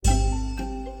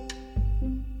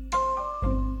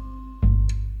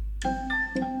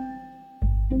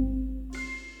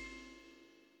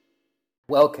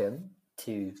Welcome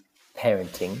to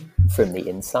Parenting from the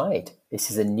Inside.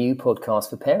 This is a new podcast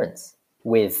for parents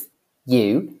with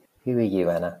you. Who are you,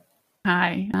 Anna?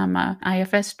 Hi, I'm a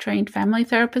IFS trained family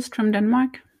therapist from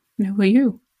Denmark. And who are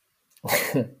you?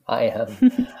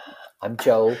 I'm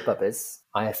Joel Bubbers,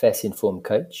 IFS informed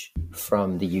coach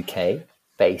from the UK,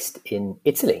 based in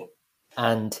Italy.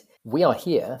 And we are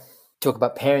here to talk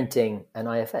about parenting and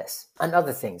IFS and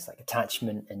other things like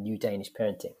attachment and new Danish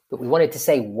parenting. But we wanted to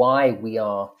say why we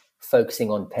are focusing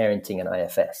on parenting and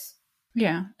IFS.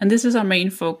 Yeah, and this is our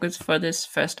main focus for this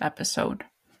first episode.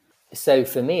 So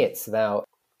for me, it's about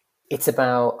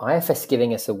IFS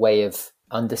giving us a way of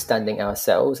understanding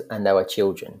ourselves and our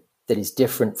children that is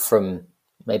different from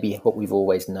maybe what we've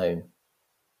always known.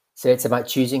 So it's about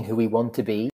choosing who we want to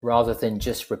be rather than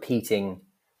just repeating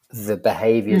the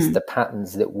behaviors, the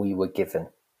patterns that we were given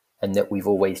and that we've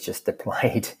always just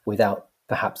applied without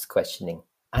perhaps questioning.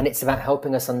 And it's about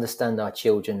helping us understand our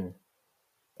children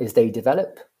as they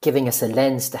develop, giving us a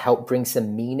lens to help bring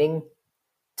some meaning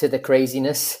to the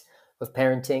craziness of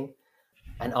parenting.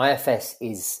 And IFS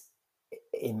is,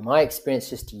 in my experience,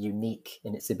 just unique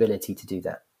in its ability to do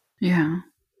that. Yeah,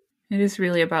 it is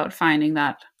really about finding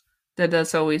that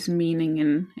there's always meaning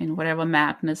in whatever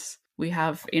madness we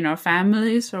have in our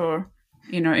families or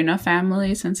in our inner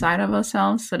families inside of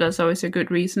ourselves. So there's always a good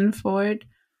reason for it.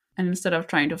 And instead of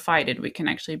trying to fight it, we can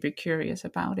actually be curious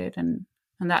about it. And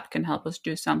that can help us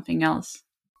do something else.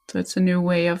 So it's a new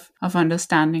way of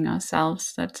understanding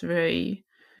ourselves that's very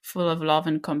full of love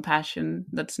and compassion,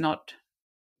 that's not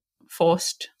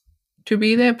forced to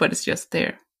be there, but it's just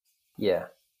there. Yeah.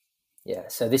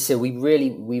 So we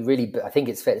really, I think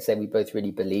it's fair to say we both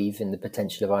really believe in the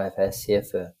potential of IFS here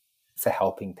for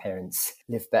helping parents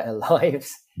live better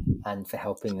lives and for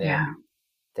helping their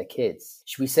kids.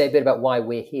 Should we say a bit about why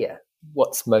we're here?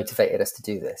 What's motivated us to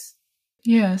do this?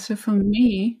 Yeah, so for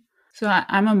me,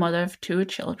 I'm a mother of two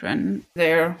children.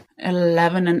 They're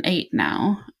 11 and 8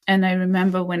 now. And I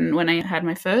remember when I had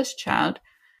my first child,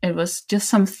 it was just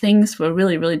some things were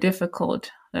really, really difficult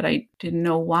that I didn't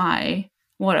know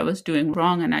what I was doing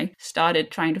wrong. And I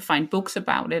started trying to find books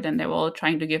about it. And they were all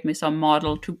trying to give me some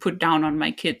model to put down on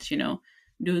my kids,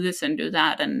 do this and do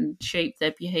that and shape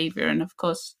their behavior. And of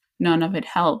course, none of it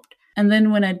helped. And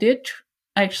then when I did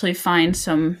actually find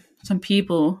some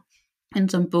people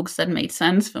and some books that made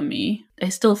sense for me, I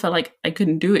still felt like I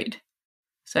couldn't do it.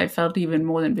 So I felt even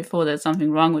more than before there's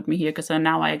something wrong with me here, because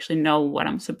now I actually know what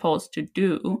I'm supposed to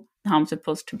do, how I'm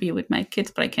supposed to be with my kids,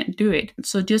 but I can't do it.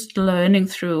 So just learning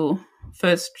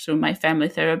first through my family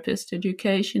therapist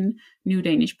education, new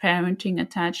Danish parenting,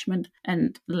 attachment,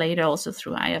 and later also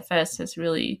through IFS has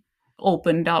really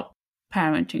opened up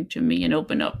parenting to me and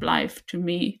opened up life to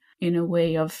me in a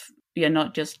way of,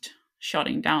 not just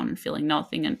shutting down and feeling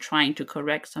nothing and trying to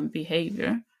correct some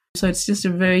behavior. So it's just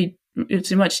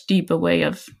it's a much deeper way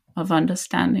of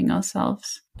understanding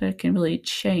ourselves that can really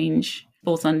change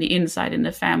both on the inside in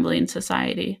the family and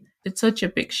society. It's such a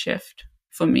big shift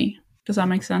for me. Does that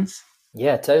make sense?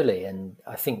 Yeah, totally. And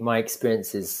I think my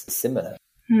experience is similar.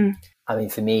 I mean,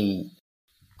 for me,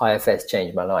 IFS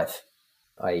changed my life.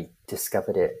 I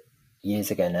discovered it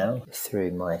years ago now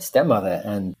through my stepmother.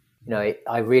 And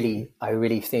I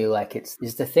really feel like it's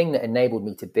the thing that enabled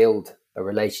me to build a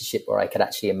relationship where I could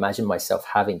actually imagine myself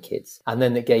having kids. And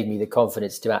then that gave me the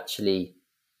confidence to actually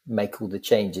make all the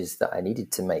changes that I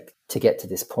needed to make to get to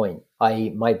this point.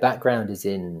 My background is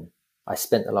I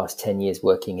spent the last 10 years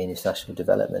working in international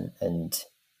development and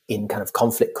in kind of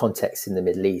conflict contexts in the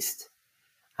Middle East.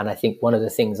 And I think one of the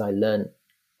things I learned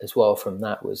as well from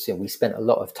that was we spent a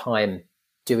lot of time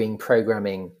doing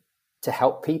programming to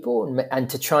help people and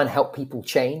to try and help people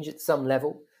change at some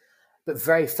level, but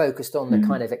very focused on the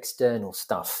kind of external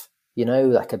stuff,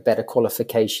 like a better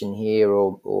qualification here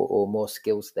or more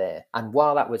skills there. And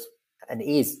while that was and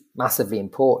is massively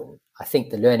important, I think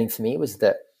the learning for me was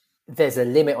that there's a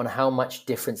limit on how much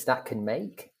difference that can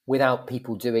make without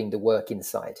people doing the work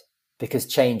inside, because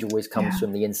change always comes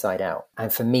from the inside out.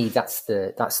 And for me, that's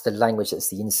the language, that's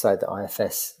the insight that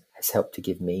IFS has helped to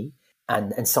give me.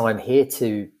 And so I'm here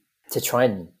to try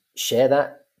and share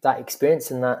that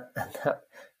experience and that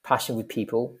passion with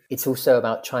people. It's also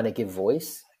about trying to give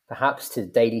voice, perhaps, to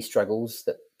daily struggles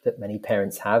that many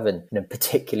parents have, and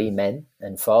particularly men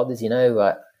and fathers.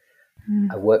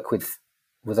 I work with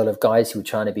a lot of guys who are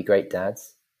trying to be great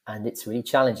dads, and it's really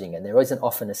challenging. And there isn't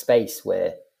often a space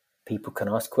where people can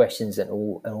ask questions and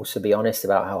also be honest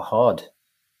about how hard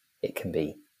it can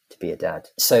be to be a dad.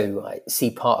 So I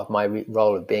see part of my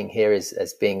role of being here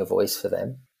as being a voice for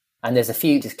them. And there's a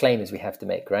few disclaimers we have to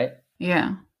make, right?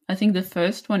 Yeah. I think the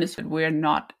first one is that we're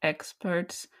not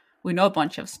experts We know a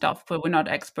bunch of stuff, but we're not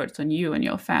experts on you and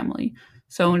your family.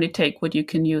 So only take what you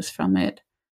can use from it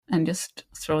and just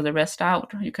throw the rest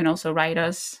out. You can also write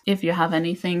us if you have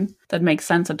anything that makes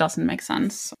sense or doesn't make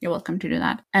sense. You're welcome to do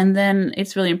that. And then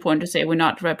it's really important to say we're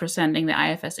not representing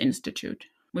the IFS Institute.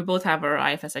 We both have our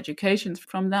IFS educations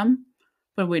from them,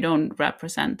 but we don't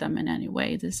represent them in any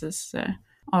way. This is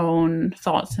our own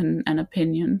thoughts and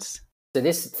opinions. So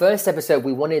this first episode,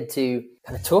 we wanted to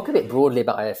kind of talk a bit broadly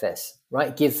about IFS,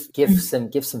 right? Give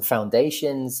some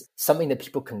foundations, something that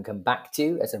people can come back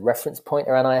to as a reference point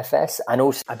around IFS, and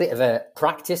also a bit of a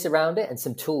practice around it and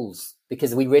some tools,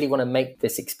 because we really want to make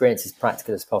this experience as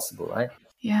practical as possible, right?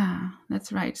 Yeah,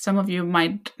 that's right. Some of you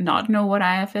might not know what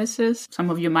IFS is. Some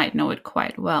of you might know it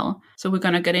quite well. So we're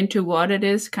going to get into what it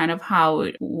is, kind of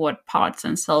what parts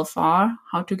and self are,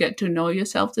 how to get to know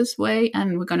yourself this way.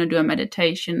 And we're going to do a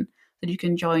meditation that you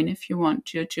can join if you want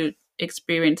to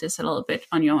experience this a little bit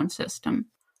on your own system.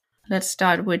 Let's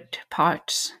start with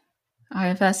parts.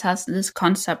 IFS has this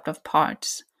concept of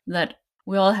parts, that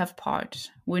we all have parts.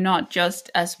 We're not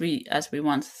just, as we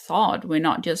once thought, we're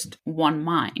not just one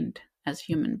mind as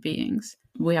human beings.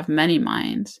 We have many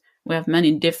minds. We have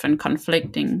many different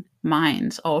conflicting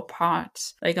minds or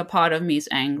parts. Like a part of me is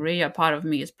angry, a part of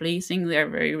me is pleasing, they're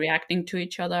very reacting to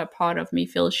each other, a part of me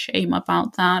feels shame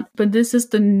about that. But this is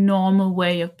the normal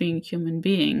way of being human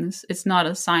beings. It's not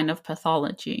a sign of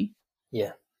pathology.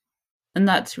 Yeah. And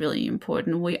that's really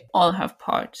important. We all have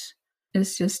parts.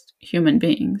 It's just human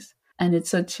beings. And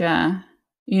it's such a,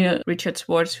 Richard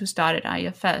Schwartz, who started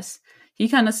IFS, he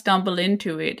kind of stumbled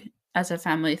into it as a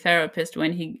family therapist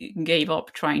when he gave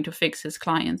up trying to fix his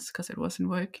clients because it wasn't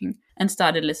working, and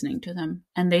started listening to them.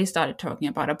 And they started talking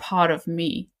about, a part of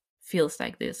me feels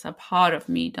like this, a part of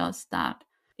me does that.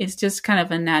 It's just kind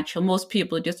of a natural. Most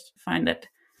people just find it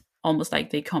almost like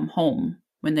they come home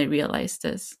when they realize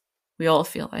this. We all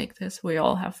feel like this. We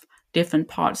all have different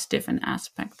parts, different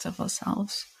aspects of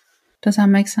ourselves. Does that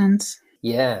make sense?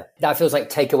 Yeah, that feels like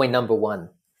takeaway number one,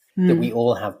 that we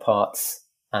all have parts.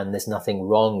 And there's nothing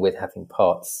wrong with having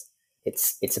parts.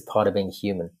 It's a part of being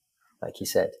human, like you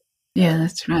said. Yeah,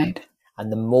 that's right.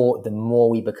 And the more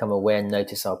we become aware and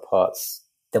notice our parts,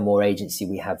 the more agency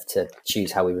we have to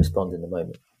choose how we respond in the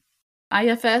moment.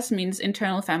 IFS means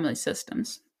internal family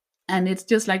systems. And it's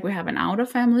just like we have an outer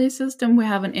family system, we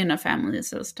have an inner family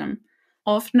system.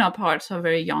 Often our parts are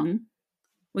very young.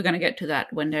 We're going to get to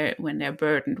that when they're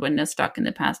burdened, when they're stuck in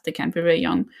the past. They can be very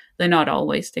young. They're not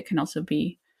always. They can also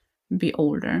be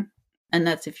older. And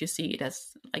that's if you see it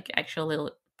as like actual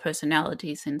little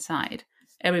personalities inside.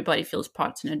 Everybody feels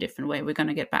parts in a different way. We're going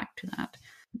to get back to that.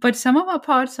 But some of our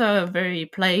parts are very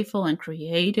playful and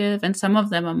creative, and some of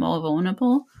them are more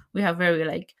vulnerable. We have very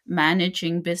like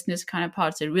managing business kind of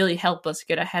parts that really help us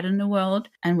get ahead in the world.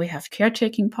 And we have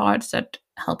caretaking parts that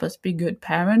help us be good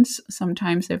parents.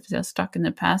 Sometimes if they're stuck in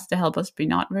the past, they help us be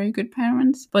not very good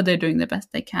parents, but they're doing the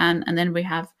best they can. And then we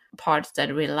have parts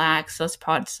that relax us,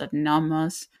 parts that numb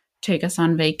us, take us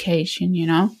on vacation,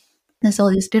 There's all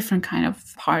these different kind of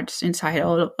parts inside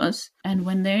all of us. And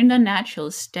when they're in the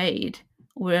natural state,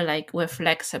 we're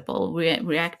flexible, we're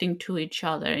reacting to each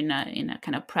other in a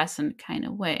kind of present kind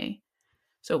of way.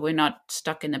 So we're not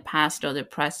stuck in the past or the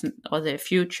present or the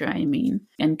future,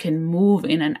 and can move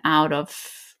in and out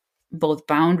of both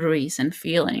boundaries and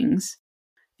feelings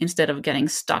instead of getting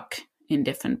stuck in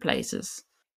different places.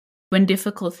 When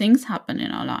difficult things happen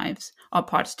in our lives, our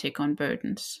parts take on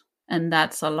burdens. And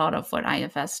that's a lot of what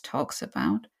IFS talks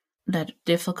about, that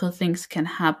difficult things can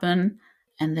happen.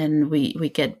 And then we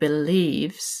get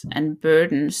beliefs and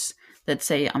burdens that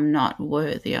say, I'm not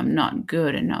worthy, I'm not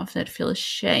good enough, that feel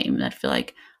shame, that feel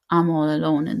like I'm all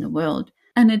alone in the world.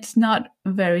 And it's not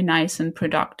very nice and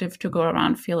productive to go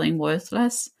around feeling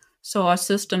worthless. So our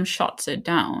system shuts it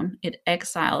down. It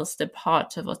exiles the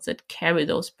parts of us that carry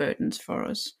those burdens for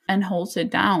us and holds it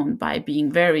down by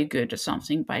being very good at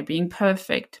something, by being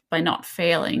perfect, by not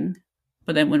failing.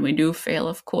 But then when we do fail,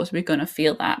 of course, we're going to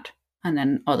feel that. And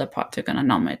then other parts are going to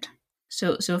numb it.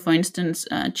 So for instance,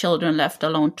 children left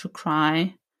alone to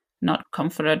cry, not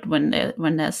comforted when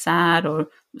they're sad, or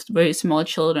very small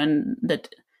children that,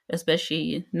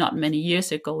 especially not many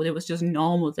years ago, it was just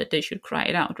normal that they should cry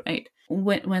it out, right?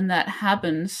 When that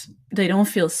happens, they don't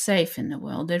feel safe in the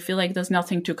world. They feel like there's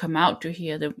nothing to come out to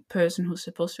here. The person who's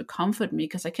supposed to comfort me,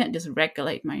 because I can't just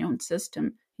regulate my own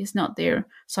system, he's not there,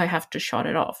 so I have to shut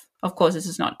it off. Of course, this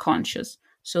is not conscious.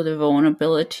 So the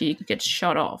vulnerability gets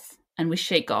shut off, and we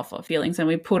shake off our feelings, and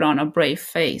we put on a brave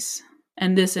face.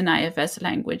 And this in IFS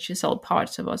language is all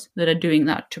parts of us that are doing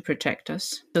that to protect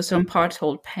us. So some parts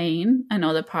hold pain, and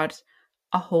other parts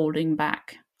are holding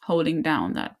back, holding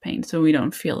down that pain so we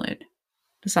don't feel it.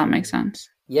 Does that make sense?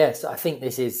 Yes, I think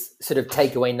this is sort of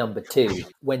takeaway number 2.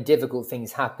 When difficult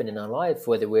things happen in our life,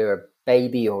 whether we're a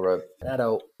baby or an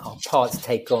adult, our parts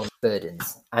take on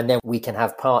burdens. And then we can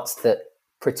have parts that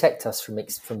protect us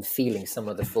from feeling some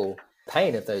of the full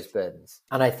pain of those burdens.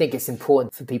 And I think it's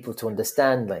important for people to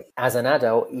understand, like, as an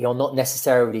adult, you're not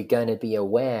necessarily going to be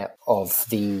aware of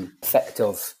the effect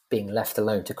of being left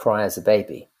alone to cry as a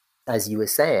baby. As you were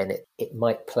saying, it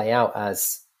might play out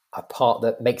as a part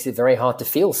that makes it very hard to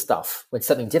feel stuff when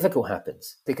something difficult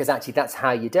happens, because actually that's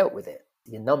how you dealt with it.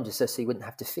 You numbed yourself so you wouldn't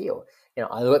have to feel. You know,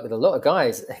 I work with a lot of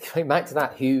guys, going back to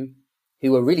that, who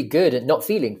are really good at not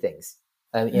feeling things.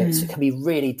 So it can be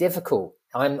really difficult.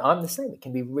 I'm the same. It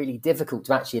can be really difficult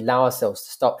to actually allow ourselves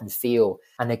to stop and feel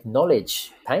and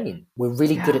acknowledge pain. We're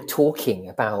really good at talking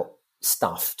about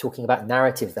stuff, talking about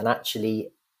narrative, than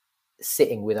actually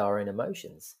sitting with our own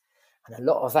emotions. And a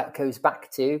lot of that goes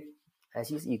back to, as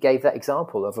you gave that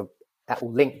example of that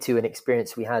will link to an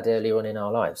experience we had earlier on in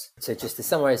our lives. So just to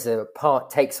summarize, a part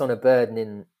takes on a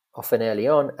burden often early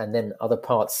on, and then other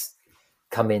parts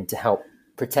come in to help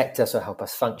protect us or help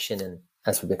us function and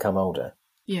as we become older.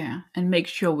 Yeah, and make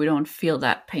sure we don't feel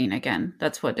that pain again.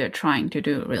 That's what they're trying to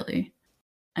do, really.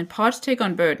 And parts take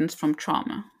on burdens from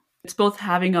trauma. It's both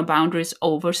having our boundaries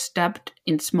overstepped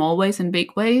in small ways and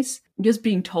big ways, just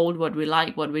being told what we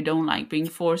like, what we don't like, being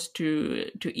forced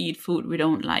to eat food we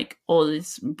don't like, all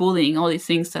this bullying, all these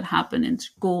things that happen in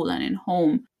school and in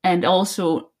home, and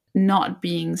also not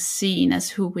being seen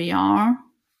as who we are,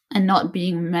 and not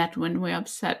being met when we're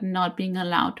upset, not being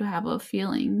allowed to have our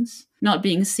feelings, not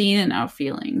being seen in our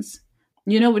feelings.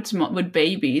 You know, with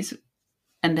babies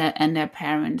and their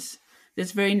parents,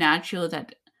 it's very natural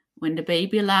that when the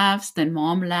baby laughs, then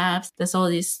mom laughs. There's all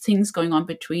these things going on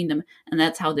between them. And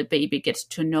that's how the baby gets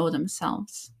to know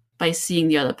themselves, by seeing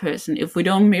the other person. If we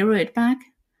don't mirror it back,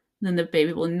 then the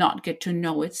baby will not get to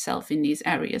know itself in these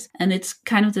areas. And it's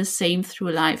kind of the same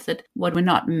through life, that what we're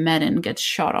not met in gets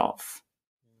shut off,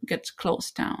 gets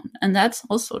closed down. And that's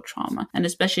also trauma. And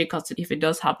especially because if it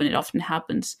does happen, it often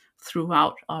happens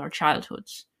throughout our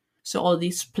childhoods. So all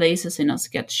these places in us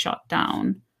get shut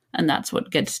down. And that's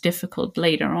what gets difficult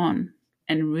later on,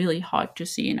 and really hard to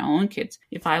see in our own kids.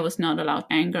 If I was not allowed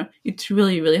anger, it's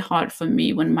really, really hard for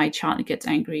me when my child gets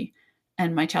angry.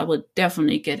 And my child would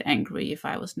definitely get angry if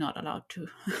I was not allowed to.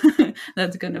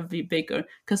 That's going to be bigger,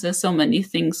 because there's so many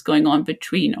things going on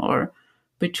between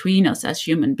us as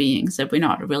human beings that we're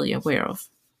not really aware of.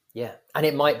 Yeah. And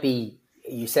it might be,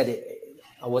 you said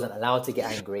I wasn't allowed to get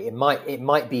angry. It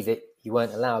might be that you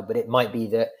weren't allowed, but it might be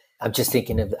that, I'm just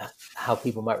thinking of how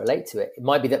people might relate to it. It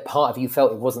might be that part of you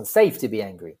felt it wasn't safe to be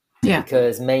angry. Yeah.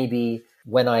 Because maybe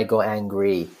when I got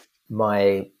angry,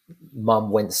 my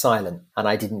mum went silent and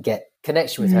I didn't get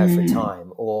connection with her for a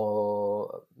time,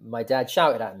 or my dad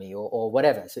shouted at me, or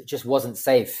whatever. So it just wasn't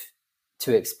safe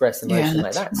to express emotion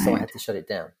like that. Right. So I had to shut it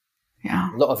down.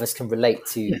 Yeah. A lot of us can relate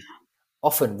to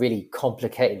often really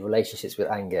complicated relationships with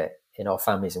anger in our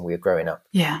families when we were growing up.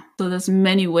 Yeah. So there's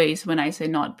many ways when I say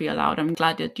not be allowed. I'm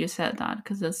glad that you said that,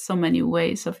 because there's so many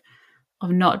ways of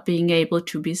not being able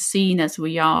to be seen as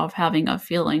we are, of having our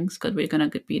feelings, because we're going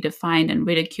to be defined and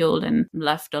ridiculed and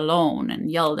left alone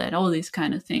and yelled at, all these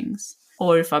kind of things.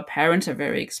 Or if our parents are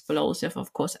very explosive,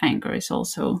 of course, anger is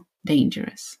also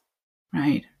dangerous,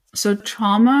 right? So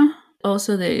trauma,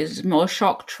 also there is more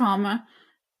shock trauma,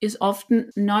 is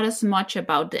often not as much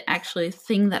about the actual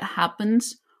thing that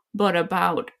happens, but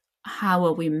about how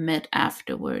are we met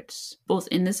afterwards, both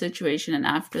in the situation and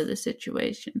after the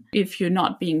situation. If you're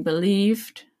not being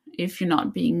believed, if you're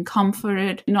not being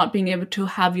comforted, you're not being able to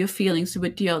have your feelings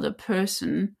with the other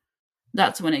person,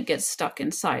 that's when it gets stuck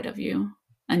inside of you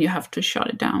and you have to shut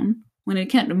it down. When it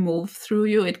can't move through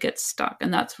you, it gets stuck.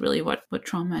 And that's really what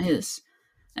trauma is.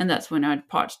 And that's when our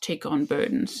parts take on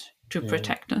burdens to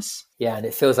protect us. Yeah, and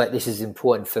it feels like this is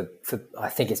important for I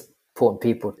think it's important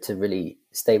people to really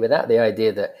stay with that. The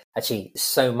idea that actually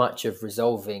so much of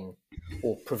resolving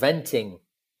or preventing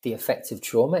the effects of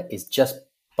trauma is just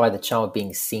by the child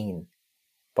being seen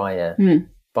by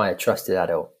a trusted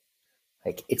adult.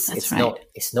 Like it's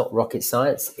not rocket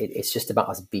science. It's just about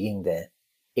us being there.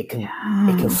 It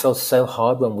can feel so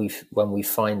hard when we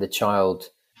find the child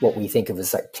what we think of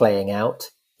as like playing out,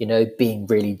 being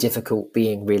really difficult,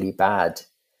 being really bad.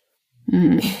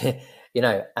 And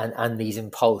these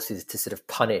impulses to sort of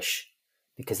punish,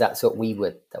 because that's what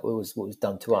what was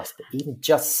done to us. But even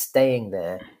just staying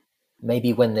there,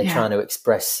 maybe when they're trying to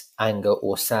express anger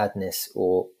or sadness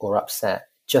or upset,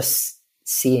 just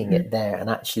seeing it there and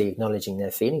actually acknowledging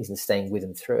their feelings and staying with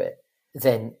them through it.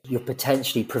 then you're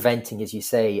potentially preventing, as you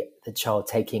say, the child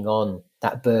taking on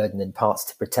that burden and parts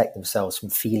to protect themselves from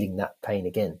feeling that pain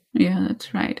again. Yeah,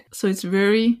 that's right. So it's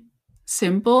very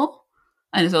simple,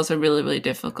 and it's also really, really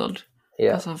difficult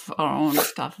because of our own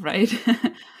stuff, right?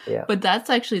 Yeah. But that's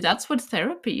what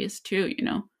therapy is too, you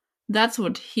know. That's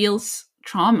what heals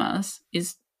traumas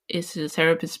is the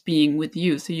therapist being with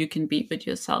you so you can be with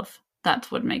yourself.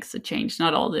 That's what makes the change,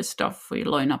 not all this stuff we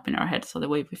line up in our heads or the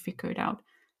way we figure it out.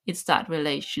 It's that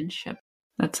relationship.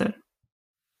 That's it.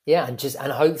 Yeah,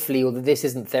 and hopefully, although this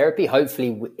isn't therapy,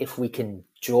 hopefully if we can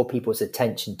draw people's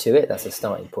attention to it, that's a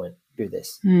starting point through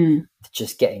this.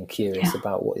 Just getting curious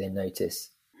about what they notice.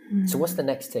 So what's the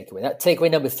next takeaway? That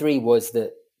takeaway number 3 was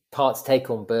that parts take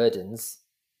on burdens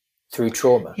through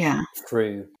trauma. Yeah.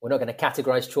 We're not going to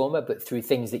categorize trauma, but through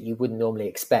things that you wouldn't normally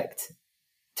expect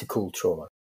to call trauma.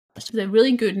 The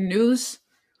really good news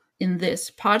in this,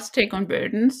 parts take on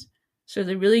burdens. So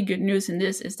the really good news in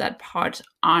this is that parts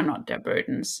are not their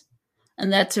burdens.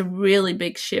 And that's a really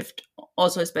big shift,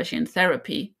 also especially in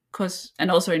therapy, and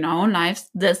also in our own lives.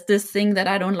 There's this thing that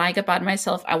I don't like about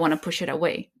myself. I want to push it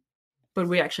away. But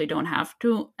we actually don't have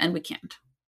to, and we can't.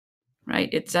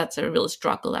 Right? That's a real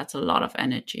struggle. That's a lot of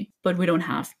energy. But we don't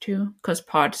have to, because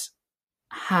parts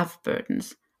have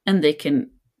burdens, and they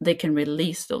can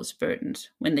release those burdens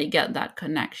when they get that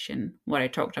connection, what I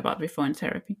talked about before in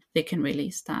therapy. They can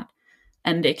release that,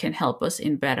 and they can help us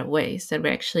in better ways that we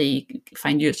actually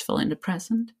find useful in the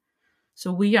present.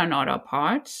 So we are not our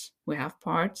parts. We have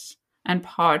parts, and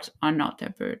parts are not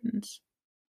their burdens.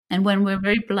 And when we're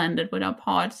very blended with our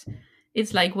parts,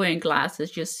 it's like wearing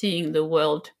glasses, just seeing the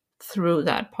world through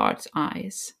that part's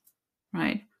eyes,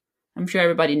 right? I'm sure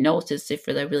everybody notices if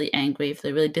they're really angry, if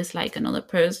they really dislike another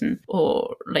person,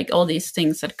 or like all these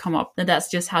things that come up. That's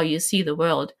just how you see the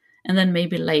world. And then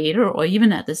maybe later, or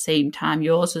even at the same time,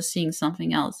 you're also seeing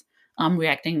something else. I'm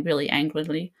reacting really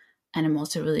angrily, and I'm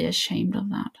also really ashamed of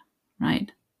that,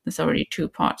 right? There's already 2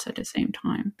 parts at the same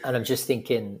time. And I'm just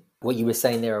thinking what you were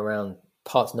saying there around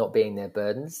parts not being their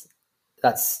burdens.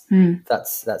 That's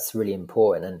really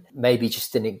important. And maybe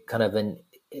just in kind of an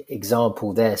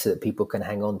example there so that people can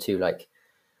hang on to, like,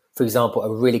 for example,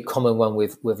 a really common one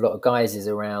with a lot of guys is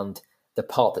around the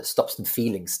part that stops them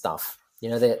feeling stuff. You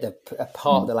know, a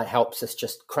part that like helps us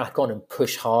just crack on and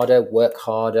push harder, work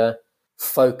harder,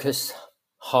 focus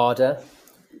harder,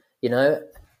 you know,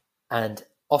 and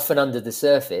often under the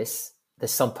surface,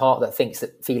 there's some part that thinks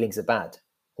that feelings are bad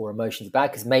or emotions are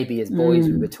bad, because maybe as boys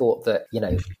we were taught that, you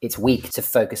know, it's weak to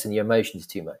focus on your emotions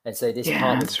too much. And so this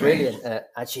part is brilliant. Right.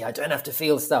 Actually, I don't have to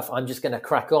feel stuff. I'm just going to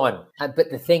crack on. But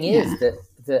the thing is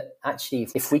that actually,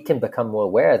 if we can become more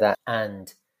aware of that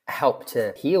and help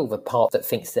to heal the part that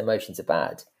thinks the emotions are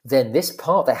bad, then this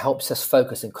part that helps us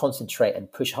focus and concentrate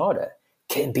and push harder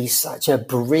can be such a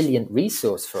brilliant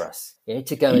resource for us, you know,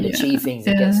 to go and achieve things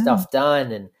and get stuff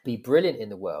done and be brilliant in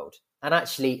the world. And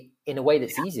actually, in a way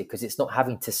that's easier, because it's not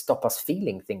having to stop us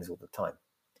feeling things all the time.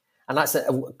 And that's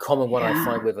a common one I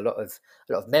find with a lot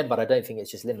of men, but I don't think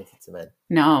it's just limited to men.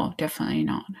 No, definitely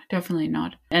not. Definitely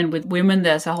not. And with women,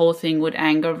 there's a whole thing with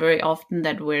anger very often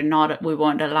that we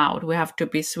weren't allowed. We have to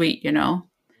be sweet, you know,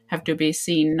 have to be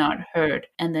seen, not heard.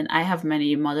 And then I have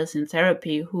many mothers in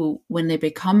therapy who, when they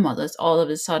become mothers, all of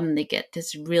a sudden they get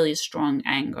this really strong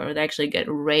anger. They actually get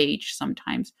rage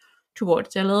sometimes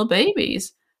towards their little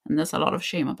babies. And there's a lot of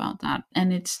shame about that.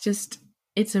 And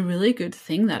it's a really good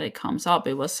thing that it comes up.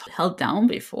 It was held down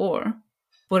before.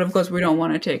 But of course, we don't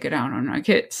want to take it out on our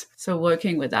kids. So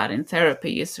working with that in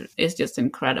therapy is just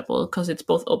incredible, because it's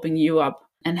both opening you up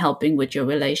and helping with your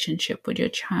relationship with your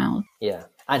child. Yeah.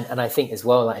 And I think as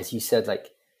well, as you said,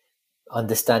 like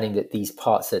understanding that these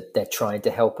parts they're trying to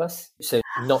help us. So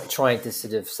not trying to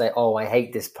sort of say, oh, I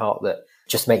hate this part that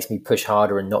just makes me push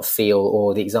harder and not feel,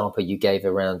 or the example you gave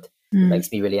around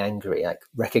makes me really angry, like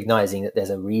recognizing that there's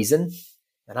a reason.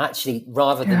 And actually,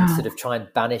 rather than sort of try and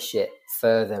banish it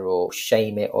further or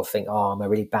shame it or think, oh, I'm a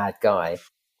really bad guy,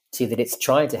 see that it's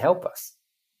trying to help us.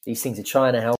 These things are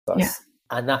trying to help us. Yeah.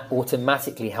 And that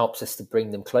automatically helps us to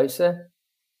bring them closer,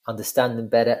 understand them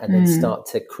better, and then start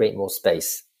to create more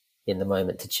space in the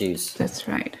moment to choose. That's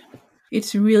right.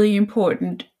 It's really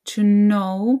important to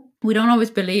know, we don't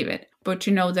always believe it, but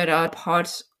to know that our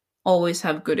parts always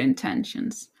have good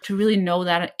intentions. To really know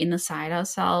that inside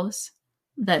ourselves,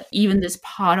 that even this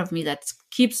part of me that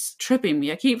keeps tripping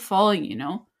me, I keep falling, you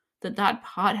know, that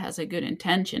part has a good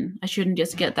intention. I shouldn't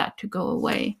just get that to go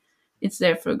away. It's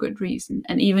there for a good reason.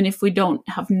 And even if we don't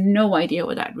have no idea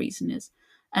what that reason is,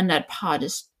 and that part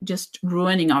is just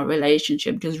ruining our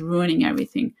relationship, just ruining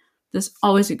everything, there's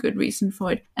always a good reason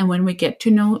for it. And when we get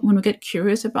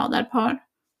curious about that part,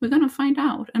 We're going to find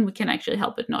out, and we can actually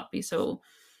help it not be so,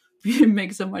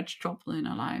 make so much trouble in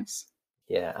our lives.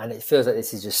 Yeah, and it feels like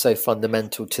this is just so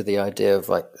fundamental to the idea of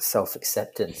like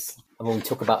self-acceptance. And when we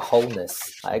talk about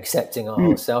wholeness, like accepting our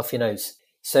whole self,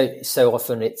 so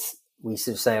often we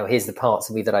sort of say, oh, here's the parts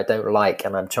of me that I don't like,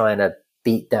 and I'm trying to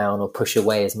beat down or push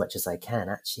away as much as I can.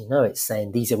 Actually, no, it's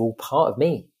saying these are all part of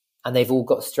me, and they've all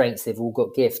got strengths, they've all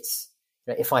got gifts.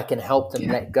 If I can help them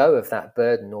let go of that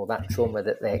burden or that trauma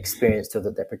that they experienced or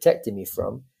that they're protecting me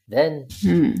from, then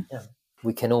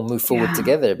we can all move forward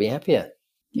together, be happier.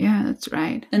 Yeah, that's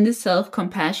right. And this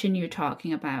self-compassion you're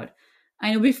talking about,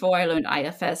 I know before I learned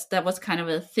IFS, that was kind of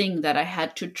a thing that I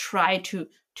had to try to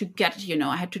get,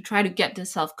 I had to try to get the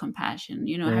self-compassion,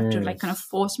 I have to like kind of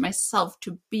force myself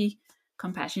to be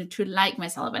compassionate, to like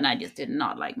myself. And I just did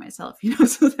not like myself,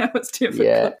 so that was difficult.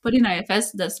 Yeah. But in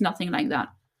IFS, there's nothing like that.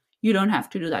 You don't have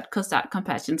to do that because that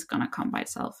compassion is going to come by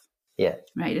itself. Yeah.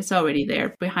 Right. It's already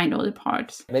there behind all the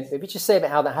parts. Maybe just say about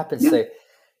how that happens. Yeah.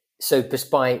 So just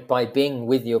by being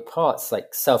with your parts,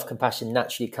 like self-compassion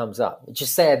naturally comes up.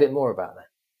 Just say a bit more about that.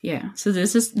 Yeah. So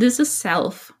this is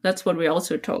self. That's what we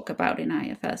also talk about in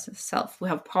IFS, is self. We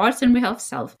have parts and we have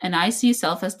self. And I see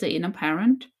self as the inner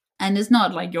parent. And it's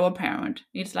not like your parent.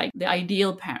 It's like the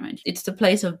ideal parent. It's the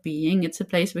place of being. It's a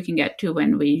place we can get to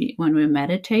when we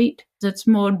meditate. So it's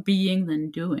more being than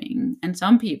doing. And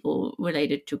some people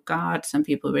relate it to God. Some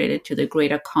people relate it to the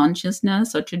greater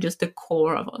consciousness or to just the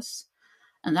core of us.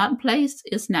 And that place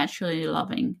is naturally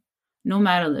loving. No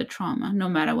matter the trauma, no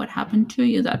matter what happened to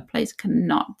you, that place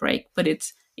cannot break. But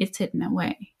it's hidden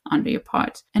away under your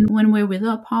parts. And when we're with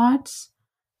our parts,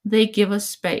 they give us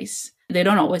space. They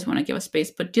don't always want to give us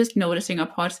space, but just noticing our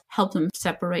parts help them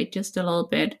separate just a little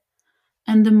bit.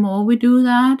 And the more we do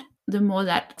that, the more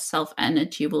that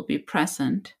self-energy will be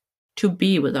present to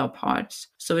be with our parts.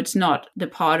 So it's not the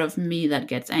part of me that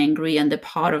gets angry and the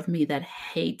part of me that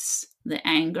hates the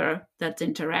anger that's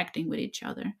interacting with each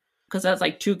other. Because that's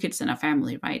like two kids in a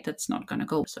family, right? That's not going to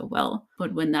go so well.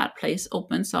 But when that place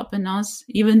opens up in us,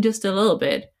 even just a little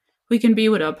bit, we can be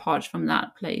with our parts from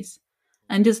that place.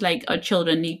 And just like our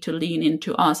children need to lean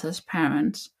into us as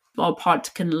parents, our parts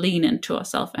can lean into our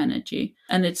self-energy.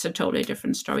 And it's a totally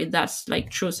different story. That's like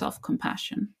true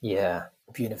self-compassion. Yeah,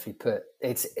 beautifully put.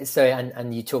 It's so,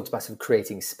 and you talked about sort of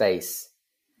creating space.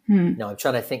 Now I'm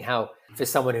trying to think how, for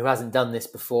someone who hasn't done this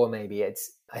before, maybe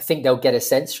I think they'll get a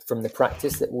sense from the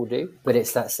practice that we'll do, but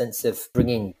it's that sense of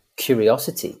bringing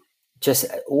curiosity. Just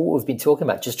all we've been talking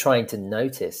about, just trying to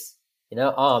notice,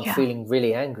 I'm feeling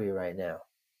really angry right now.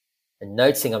 And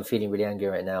noticing I'm feeling really angry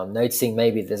right now, noticing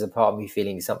maybe there's a part of me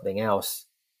feeling something else.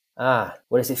 What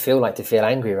does it feel like to feel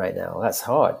angry right now? That's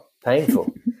hard,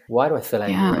 painful. Why do I feel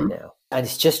angry right now? And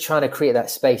it's just trying to create that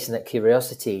space and that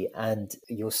curiosity. And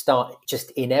you'll start,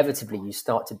 just inevitably, you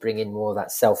start to bring in more of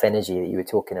that self-energy that you were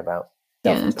talking about.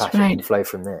 Self-compassion can flow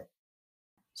from there.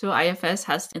 So IFS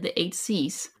has the 8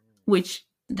 C's, which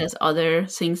there's other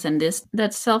things in this.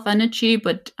 That's self-energy,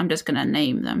 but I'm just going to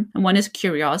name them. And one is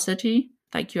curiosity.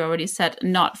 Like you already said,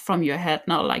 not from your head,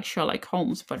 not like Sherlock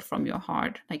Holmes, but from your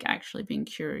heart, like actually being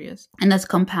curious. And that's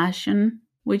compassion,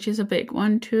 which is a big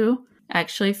one too.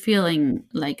 Actually feeling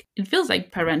like, it feels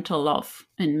like parental love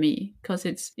in me, because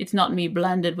it's not me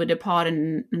blended with the part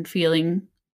and feeling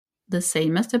the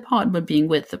same as the part, but being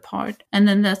with the part. And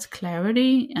then there's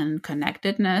clarity and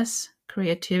connectedness,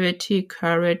 creativity,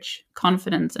 courage,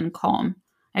 confidence, and calm.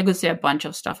 I could say a bunch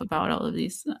of stuff about all of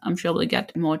these. I'm sure we'll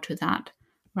get more to that.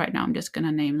 Right now, I'm just going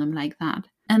to name them like that.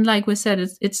 And like we said,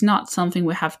 it's not something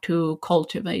we have to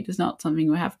cultivate. It's not something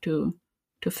we have to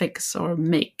fix or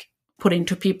put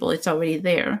into people. It's already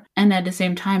there. And at the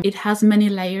same time, it has many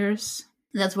layers.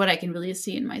 That's what I can really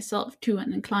see in myself too,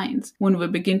 and in clients. When we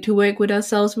begin to work with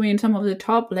ourselves, we're in some of the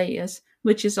top layers,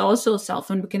 which is also self.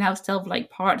 And we can have self-like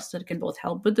parts that can both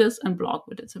help with this and block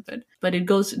with this a bit. But it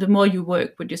goes, the more you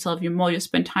work with yourself, the more you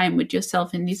spend time with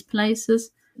yourself in these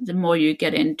places, the more you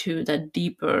get into that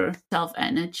deeper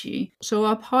self-energy. So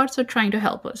our parts are trying to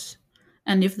help us.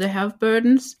 And if they have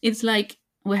burdens, it's like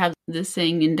we have this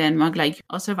thing in Denmark, like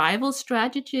our survival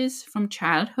strategies from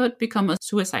childhood become our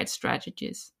suicide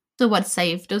strategies. So what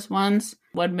saved us once,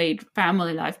 what made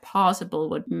family life possible,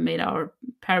 what made our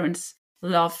parents'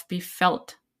 love be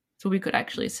felt so we could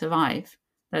actually survive.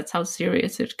 That's how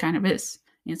serious it kind of is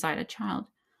inside a child.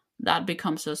 That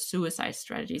becomes a suicide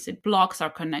strategies. It blocks our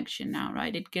connection now,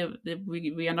 right?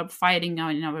 We end up fighting now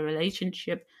in our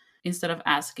relationship instead of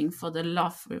asking for the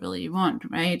love we really want,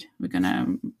 right? We're going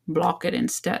to block it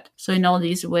instead. So in all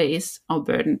these ways, our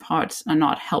burden parts are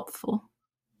not helpful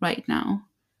right now,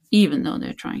 even though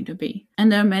they're trying to be.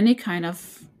 And there are many kind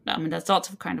of I mean, there's lots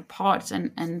of kind of parts,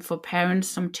 and for parents,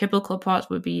 some typical parts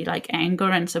would be like anger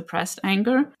and suppressed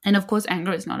anger. And of course,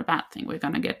 anger is not a bad thing. We're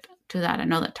gonna get to that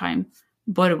another time.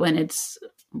 But when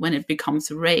it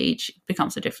becomes rage, it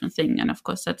becomes a different thing, and of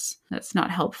course, that's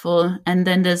not helpful. And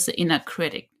then there's the inner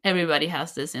critic. Everybody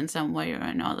has this in some way or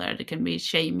another. It can be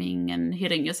shaming and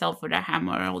hitting yourself with a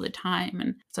hammer all the time,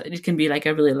 and so it can be like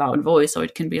a really loud voice, or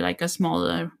it can be like a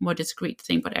smaller, more discreet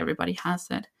thing. But everybody has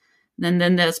it. Then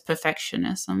there's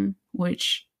perfectionism,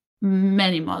 which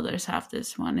many mothers have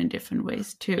this one in different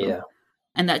ways too. Yeah.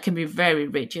 And that can be very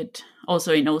rigid.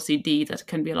 Also in OCD, that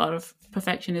can be a lot of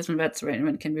perfectionism. That's when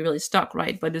it can be really stuck,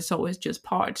 right? But it's always just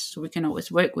parts, so we can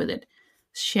always work with it.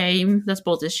 Shame, that's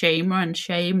both a shamer and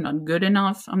shame, not good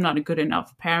enough. I'm not a good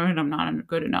enough parent. I'm not a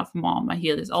good enough mom. I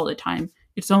hear this all the time.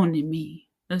 It's only me.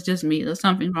 That's just me. There's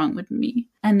something wrong with me.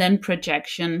 And then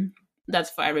projection.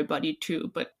 That's for everybody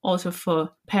too, but also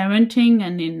for parenting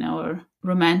and in our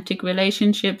romantic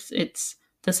relationships,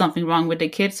 there's something wrong with the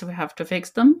kids, so we have to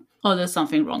fix them. Or there's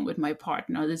something wrong with my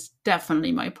partner. There's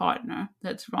definitely my partner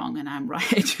that's wrong and I'm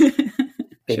right.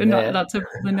 Sure, not lots of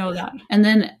people know that. And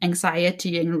then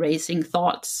anxiety and racing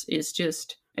thoughts is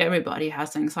just, everybody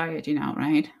has anxiety now,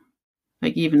 right?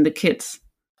 Like even the kids.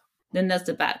 Then there's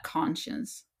the bad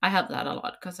conscience. I have that a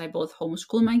lot because I both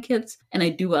homeschool my kids and I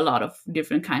do a lot of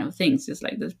different kind of things, just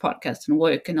like this podcast and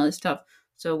work and all this stuff.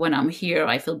 So when I'm here,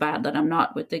 I feel bad that I'm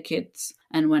not with the kids.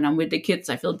 And when I'm with the kids,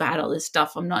 I feel bad all this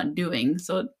stuff I'm not doing.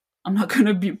 So I'm not going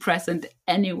to be present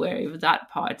anywhere if that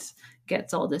part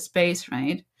gets all the space,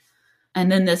 right?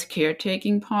 And then this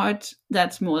caretaking part,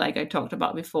 that's more like I talked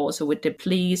about before. So with the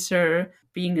pleaser,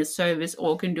 being a service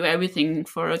organ, do everything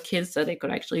for our kids that they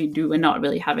could actually do and not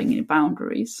really having any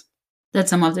boundaries. That's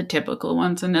some of the typical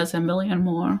ones, and there's a million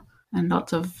more and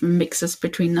lots of mixes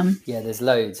between them. Yeah, there's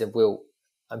loads, and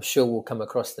I'm sure we'll come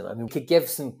across them. I mean, we could give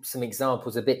some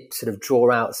examples, a bit sort of draw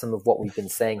out some of what we've been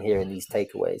saying here in these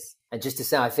takeaways. And just to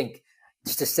say, I think,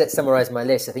 just to summarize my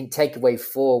list, I think takeaway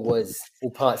 4 was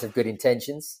all parts of good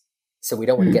intentions. So we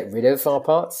don't want to get rid of our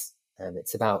parts.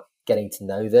 It's about getting to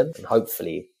know them and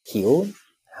hopefully heal,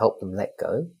 help them let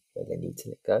go where they need to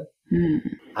let go.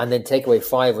 And then takeaway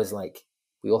 5 was like,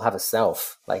 we all have a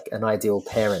self, like an ideal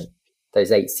parent,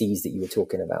 those 8 C's that you were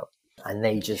talking about. And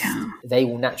they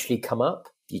will naturally come up.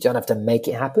 You don't have to make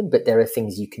it happen, but there are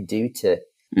things you can do to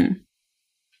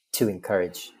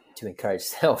encourage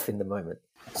self in the moment.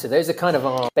 So those are kind of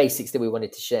our basics that we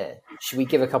wanted to share. Should we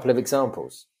give a couple of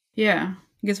examples? Yeah,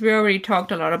 because we already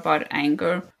talked a lot about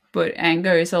anger, but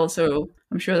anger is also,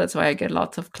 I'm sure that's why I get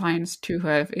lots of clients too who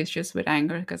have issues with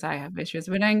anger, because I have issues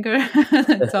with anger.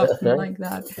 It's often like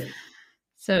that.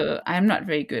 So I'm not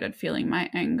very good at feeling my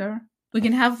anger. We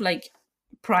can have like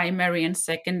primary and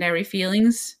secondary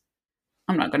feelings.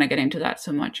 I'm not going to get into that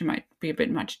so much. It might be a bit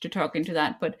much to talk into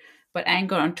that, but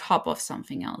anger on top of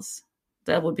something else.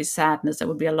 That would be sadness. That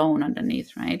would be alone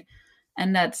underneath, right?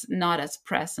 And that's not as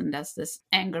present as this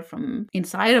anger from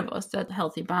inside of us, that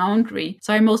healthy boundary.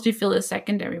 So I mostly feel the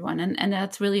secondary one. And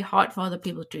that's really hard for other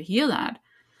people to hear that,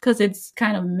 because it's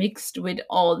kind of mixed with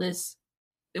all this.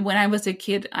 When I was a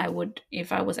kid,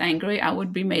 if I was angry, I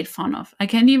would be made fun of. I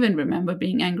can't even remember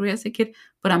being angry as a kid,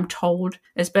 but I'm told,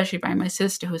 especially by my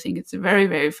sister, who thinks it's very,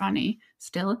 very funny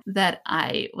still, that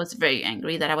I was very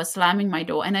angry, that I was slamming my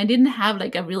door. And I didn't have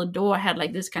like a real door. I had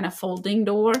like this kind of folding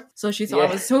door. So she thought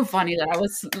it was so funny that I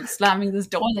was slamming this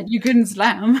door that you couldn't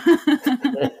slam.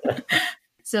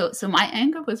 So my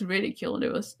anger was ridiculed.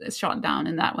 It was shot down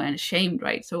in that way and shamed,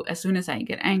 right? So as soon as I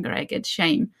get anger, I get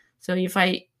shame. So if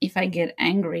I get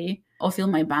angry or feel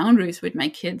my boundaries with my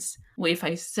kids, or if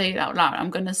I say it out loud,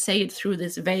 I'm going to say it through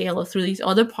this veil or through these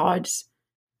other parts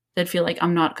that feel like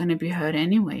I'm not going to be hurt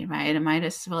anyway, right? I might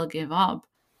as well give up.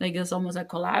 Like there's almost a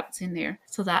collapse in there.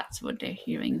 So that's what they're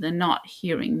hearing. They're not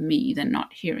hearing me. They're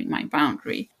not hearing my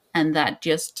boundary. And that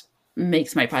just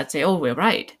makes my part say, oh, we're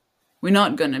right. We're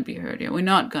not going to be hurt here. We're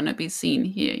not going to be seen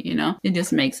here, you know? It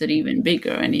just makes it even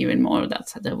bigger and even more.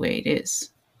 That's the way it is.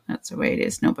 That's the way it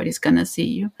is. Nobody's going to see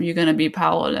you. You're going to be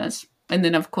powerless. And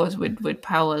then, of course, with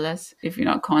powerless, if you're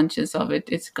not conscious of it,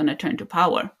 it's going to turn to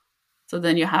power. So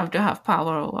then you have to have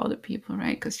power over other people,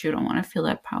 right? Because you don't want to feel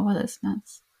that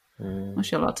powerlessness. I'm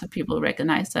sure lots of people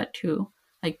recognize that too.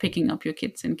 Like picking up your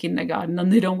kids in kindergarten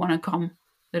and they don't want to come.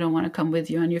 They don't want to come with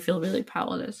you and you feel really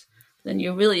powerless. Then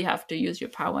you really have to use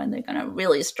your power and they're going to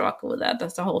really struggle with that.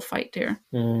 That's the whole fight there.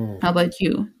 How about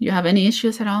you? You have any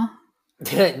issues at all?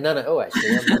 None at all,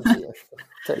 actually. I'm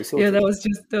totally sorted. Yeah, that was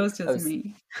just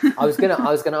me. I was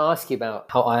gonna ask you about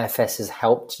how IFS has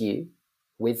helped you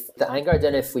with the anger. I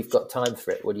don't know if we've got time for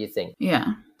it. What do you think?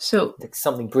 Yeah. So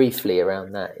something briefly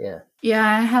around that. Yeah,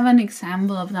 I have an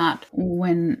example of that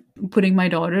when putting my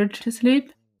daughter to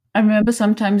sleep. I remember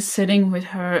sometimes sitting with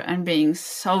her and being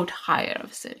so tired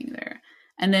of sitting there.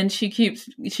 And then she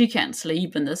can't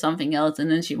sleep and there's something else.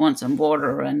 And then she wants some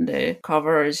water and the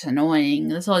cover is annoying.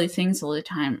 There's all these things all the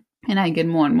time. And I get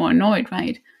more and more annoyed,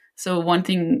 right? So one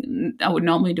thing I would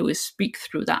normally do is speak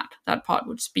through that. That part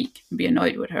would speak and be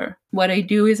annoyed with her. What I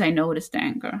do is I notice the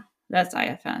anger. That's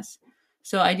IFS.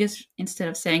 So I just, instead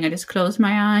of saying, I just close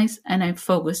my eyes and I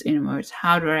focus inwards.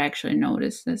 How do I actually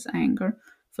notice this anger?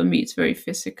 For me, it's very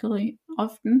physically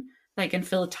often. I can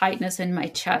feel tightness in my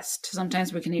chest.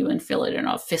 Sometimes we can even feel it in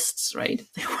our fists, right?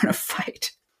 They want to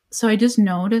fight. So I just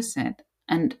notice it.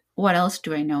 And what else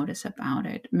do I notice about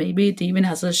it? Maybe it even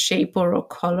has a shape or a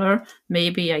color.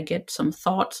 Maybe I get some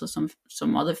thoughts or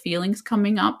some other feelings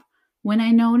coming up when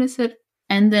I notice it.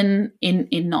 And then in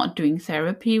not doing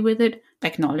therapy with it,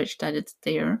 acknowledge that it's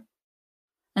there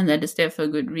and that it's there for a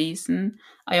good reason.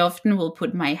 I often will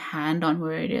put my hand on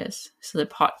where it is so the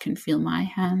part can feel my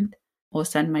hand or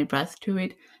send my breath to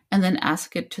it and then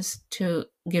ask it to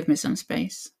give me some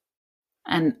space.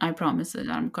 And I promise that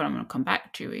I'm going to come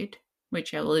back to it,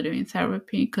 which I will do in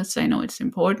therapy because I know it's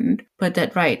important. But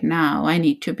that right now I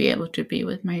need to be able to be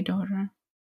with my daughter.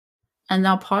 And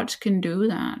now parts can do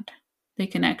that. They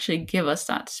can actually give us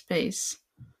that space.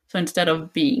 So instead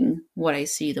of being what I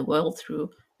see the world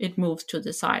through, it moves to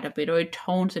the side a bit or it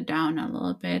tones it down a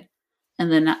little bit.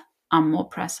 And then I'm more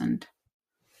present.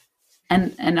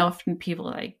 And often people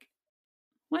are like,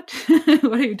 what?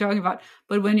 What are you talking about?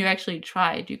 But when you actually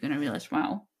try it, you're going to realize,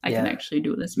 wow, I can actually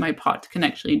do this. My part can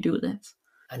actually do this.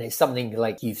 And it's something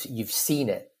like you've seen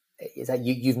it. Is that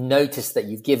you've noticed that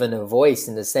you've given a voice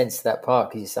in the sense to that part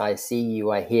because you say, I see you,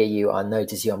 I hear you, I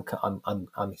notice you, I'm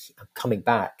coming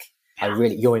back. Yeah.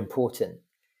 You're important.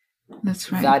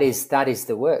 That's right. That is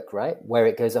the work, right? Where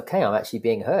it goes, okay, I'm actually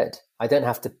being heard. I don't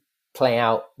have to play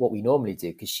out what we normally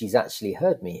do because she's actually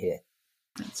heard me here.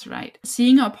 That's right.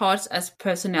 Seeing our parts as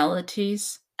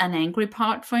personalities, an angry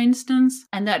part, for instance,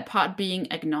 and that part being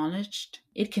acknowledged,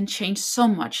 it can change so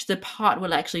much. The part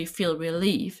will actually feel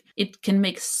relief. It can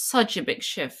make such a big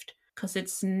shift because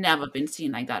it's never been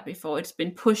seen like that before. It's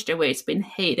been pushed away. It's been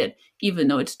hated, even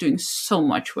though it's doing so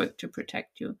much work to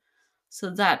protect you. So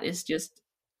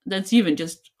that's even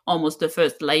just almost the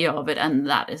first layer of it. And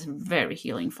that is very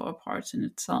healing for our parts in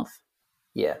itself.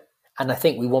 Yeah. And I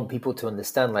think we want people to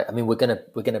understand, like, I mean, we're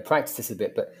gonna practice this a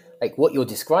bit, but like what you're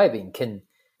describing can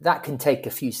take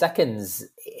a few seconds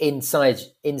inside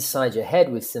your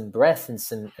head with some breath and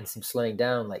some slowing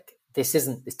down. Like this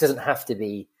doesn't have to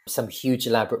be some huge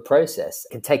elaborate process.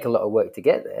 It can take a lot of work to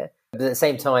get there. But at the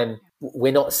same time,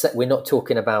 we're not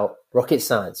talking about rocket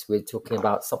science. We're talking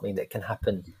about something that can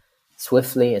happen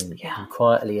swiftly and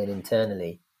quietly and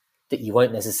internally that you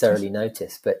won't necessarily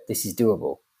notice, but this is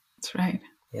doable. That's right.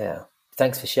 Yeah.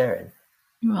 Thanks for sharing.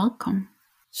 You're welcome.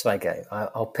 Shall I go?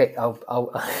 I'll pick.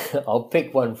 I'll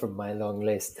pick one from my long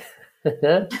list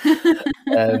of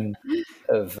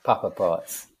Papa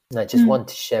parts. No, just one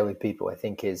to share with people. I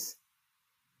think is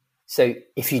so.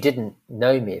 If you didn't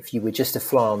know me, if you were just a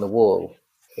fly on the wall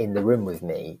in the room with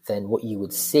me, then what you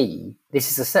would see.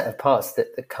 This is a set of parts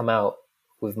that come out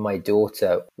with my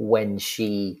daughter when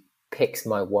she picks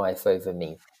my wife over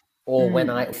me, or when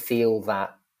I feel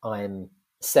that I'm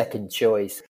second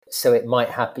choice. So it might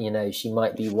happen, she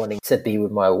might be wanting to be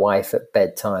with my wife at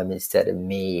bedtime instead of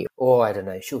me, or I don't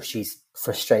know, sure, she's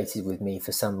frustrated with me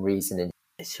for some reason and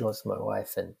she wants my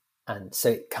wife, and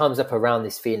so it comes up around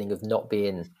this feeling of not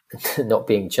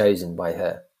being chosen by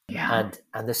her. Yeah.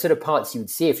 And the sort of parts you would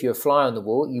see if you're a fly on the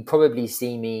wall, you probably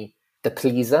see me, the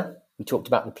pleaser. We talked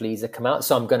about the pleaser come out,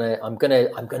 so I'm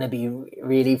gonna be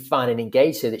really fun and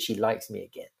engaged so that she likes me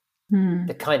again.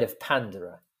 The kind of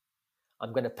panderer.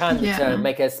 I'm going to pander to her and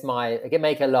make her smile,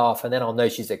 make her laugh, and then I'll know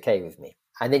she's okay with me.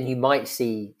 And then you might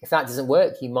see, if that doesn't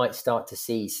work, you might start to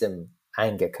see some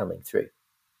anger coming through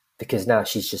because now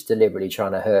she's just deliberately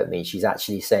trying to hurt me. She's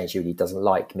actually saying she really doesn't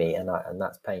like me, and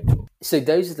that's painful. So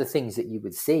those are the things that you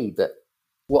would see. But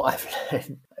what I've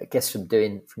learned, I guess, from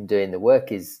doing the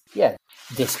work is,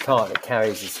 this part that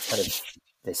carries this kind of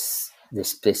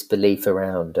this belief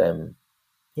around,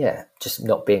 just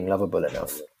not being lovable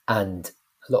enough, and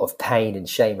a lot of pain and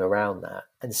shame around that.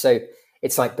 And so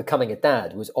it's like becoming a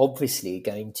dad was obviously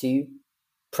going to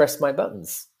press my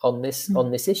buttons on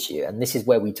this issue. And this is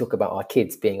where we talk about our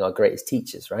kids being our greatest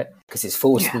teachers, right? Because it's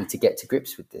forced me to get to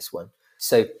grips with this one.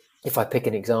 So if I pick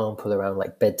an example around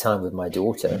like bedtime with my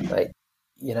daughter, like,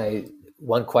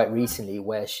 one quite recently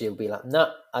where she'll be like,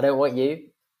 no, I don't want you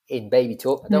in baby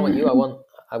talk. I don't want you.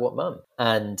 I want mum.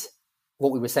 And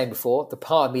what we were saying before, the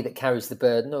part of me that carries the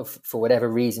burden of, for whatever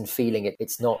reason, feeling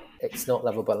it's not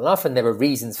lovable enough. And there are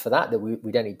reasons for that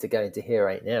we don't need to go into here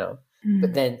right now.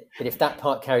 But if that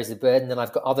part carries the burden, then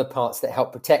I've got other parts that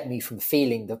help protect me from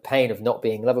feeling the pain of not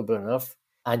being lovable enough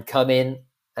and come in.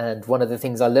 And one of the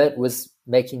things I learned was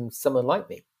making someone like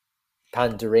me,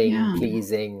 pandering,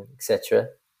 pleasing, etc.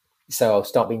 So I'll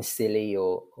start being silly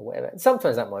or whatever. And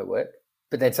sometimes that might work,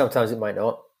 but then sometimes it might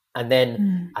not. And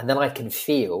then I can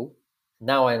feel,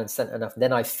 now I understand enough,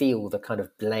 then I feel the kind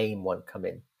of blame one come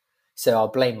in. So I'll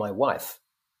blame my wife.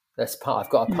 That's part.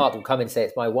 I've got a part that will come in and say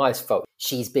it's my wife's fault.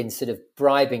 She's been sort of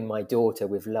bribing my daughter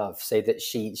with love so that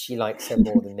she likes her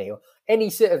more than me, or any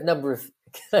sort of number of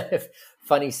kind of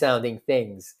funny sounding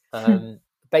things.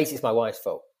 Basically, it's my wife's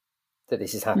fault that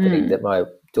this is happening, that my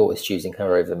daughter's choosing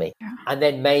her over me. And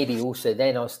then maybe also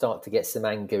then I'll start to get some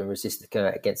anger and resistance going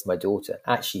out against my daughter.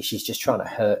 Actually, she's just trying to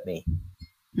hurt me.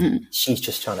 She's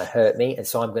just trying to hurt me. And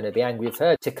so I'm going to be angry with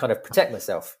her to kind of protect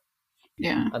myself.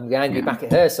 I'm angry back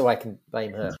at her so I can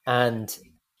blame her. And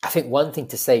I think one thing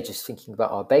to say, just thinking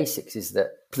about our basics, is that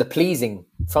the pleasing,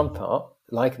 fun part,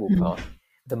 likable part,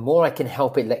 the more I can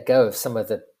help it let go of some of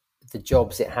the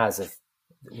jobs it has of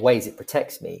ways it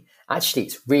protects me,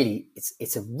 actually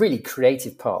it's a really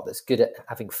creative part that's good at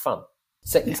having fun.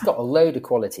 So it's got a load of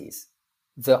qualities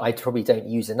that I probably don't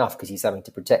use enough because he's having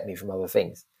to protect me from other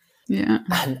things.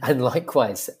 And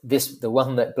likewise, the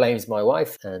one that blames my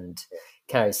wife and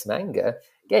carries some anger,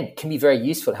 again, can be very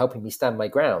useful at helping me stand my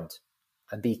ground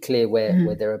and be clear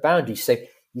where there are boundaries. So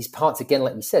these parts, again,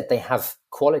 like we said, they have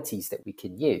qualities that we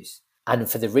can use. And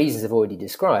for the reasons I've already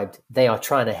described, they are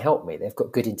trying to help me. They've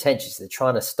got good intentions. They're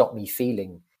trying to stop me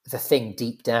feeling the thing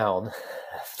deep down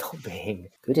of not being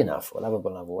good enough or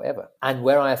lovable enough or whatever. And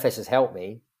where IFS has helped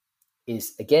me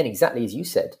is, again, exactly as you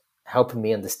said, helping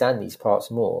me understand these parts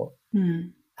more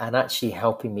and actually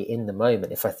helping me in the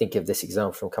moment. If I think of this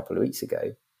example from a couple of weeks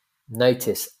ago,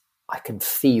 notice I can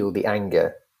feel the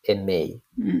anger in me.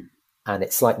 And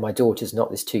it's like my daughter's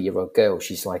not this 2-year-old girl.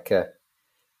 She's like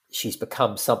she's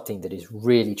become something that is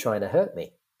really trying to hurt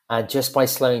me. And just by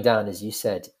slowing down, as you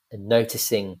said, and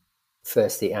noticing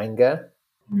first the anger,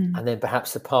 and then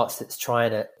perhaps the parts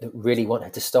that really want her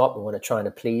to stop and want to try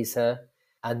to please her,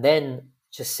 and then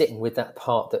just sitting with that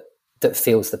part that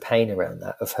feels the pain around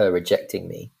that of her rejecting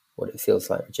me, what it feels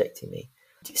like rejecting me.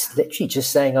 It's literally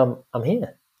just saying,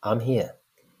 I'm here.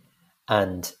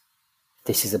 And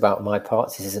this is about my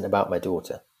parts. This isn't about my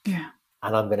daughter.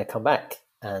 And I'm going to come back,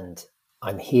 and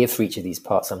I'm here for each of these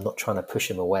parts. I'm not trying to push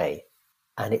them away.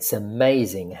 And it's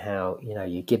amazing how,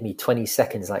 you give me 20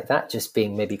 seconds like that, just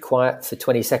being maybe quiet for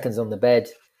 20 seconds on the bed,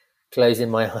 closing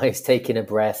my eyes, taking a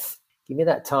breath. Give me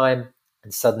that time,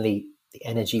 and suddenly the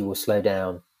energy will slow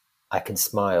down. I can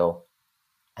smile,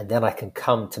 and then I can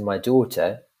come to my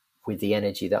daughter with the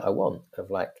energy that I want of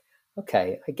like,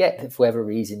 okay, I get that for whatever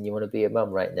reason you want to be a mum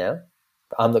right now,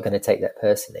 but I'm not going to take that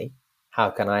personally. How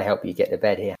can I help you get to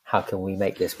bed here? How can we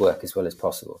make this work as well as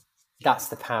possible? That's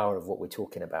the power of what we're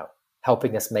talking about,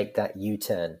 helping us make that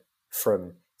U-turn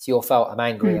from, it's your fault, I'm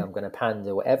angry, I'm going to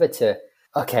pander, whatever, to,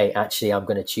 okay, actually, I'm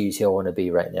going to choose who I want to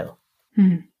be right now.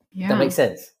 That makes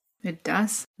sense. It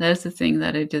does. That's the thing,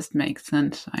 that it just makes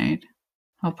sense, right?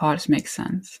 Our parts make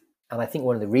sense. And I think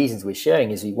one of the reasons we're sharing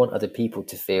is we want other people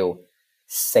to feel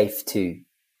safe to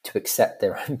accept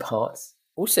their own parts,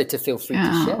 also to feel free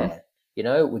to share.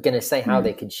 We're going to say how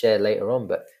they can share later on,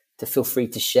 but to feel free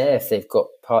to share if they've got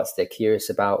parts they're curious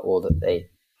about or that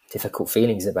they difficult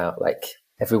feelings about. Like,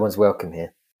 everyone's welcome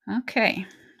here. Okay.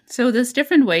 So there's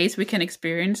different ways we can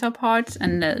experience our parts,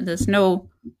 and there's no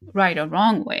right or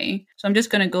wrong way. So I'm just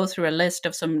going to go through a list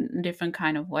of some different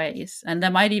kind of ways, and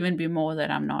there might even be more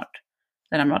that I'm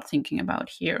not thinking about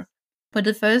here. But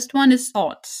the first one is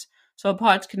thoughts. So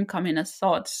parts can come in as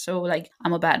thoughts. So like,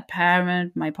 I'm a bad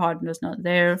parent, my partner's not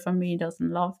there for me,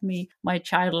 doesn't love me, my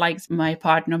child likes my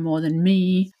partner more than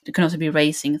me. It can also be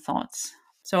racing thoughts.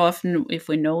 So often if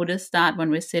we notice that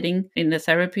when we're sitting in the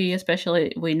therapy,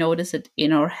 especially, we notice it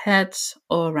in our heads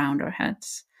or around our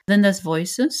heads. Then there's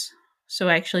voices. So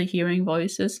actually hearing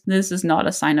voices. This is not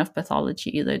a sign of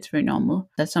pathology either. It's very normal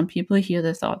that some people hear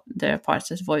their parts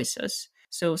as voices.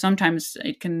 So sometimes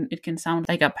it can sound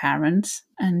like our parents,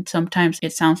 and sometimes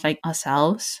it sounds like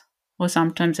ourselves, or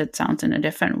sometimes it sounds in a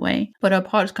different way. But our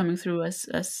parts coming through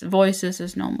as voices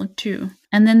is normal too.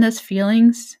 And then there's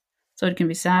feelings. So it can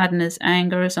be sadness,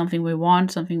 anger, something we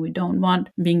want, something we don't want,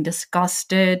 being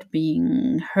disgusted,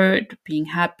 being hurt, being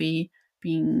happy,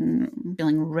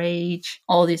 feeling rage,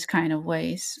 all these kind of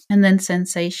ways. And then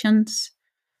sensations.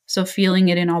 So feeling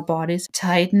it in our bodies,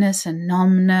 tightness and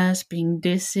numbness, being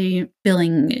dizzy,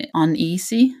 feeling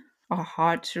uneasy our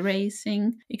heart's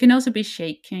racing. It can also be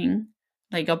shaking,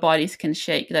 like our bodies can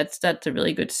shake. That's a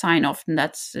really good sign. Often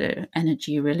that's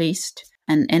energy released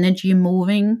and energy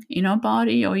moving in our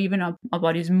body, or even our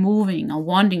body's moving or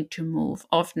wanting to move.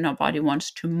 Often our body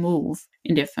wants to move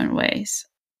in different ways.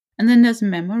 And then there's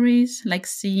memories, like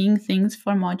seeing things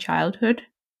from our childhood,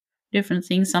 different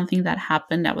things, something that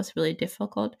happened that was really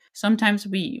difficult. Sometimes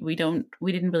we didn't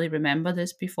really remember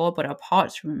this before, but our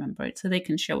parts remember it, so they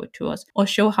can show it to us or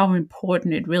show how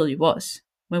important it really was,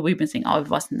 where we've been saying, oh, it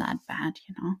wasn't that bad,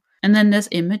 And then there's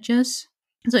images.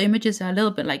 So images are a little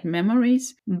bit like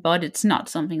memories, but it's not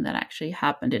something that actually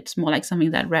happened. It's more like something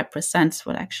that represents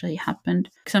what actually happened.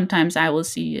 Sometimes I will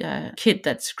see a kid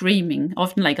that's screaming,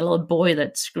 often like a little boy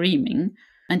that's screaming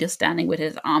and just standing with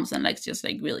his arms and legs just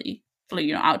like really,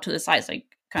 out to the sides, like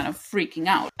kind of freaking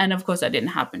out. And of course that didn't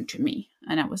happen to me,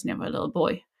 and I was never a little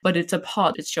boy. But it's a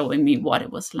part that's showing me what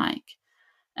it was like.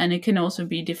 And it can also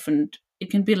be different. It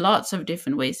can be lots of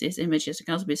different ways, these images. It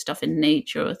can also be stuff in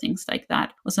nature or things like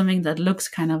that, or something that looks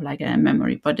kind of like a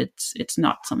memory, but it's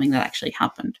not something that actually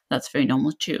happened. That's very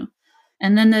normal too.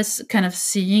 And then there's kind of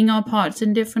seeing our parts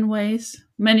in different ways.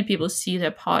 Many people see their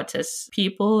parts as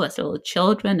people, as little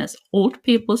children, as old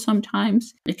people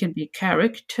sometimes. It can be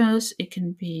characters. It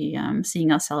can be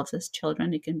seeing ourselves as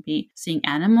children. It can be seeing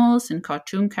animals and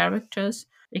cartoon characters.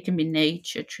 It can be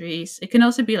nature, trees. It can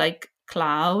also be like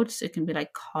clouds. It can be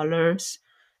like colors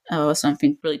or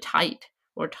something really tight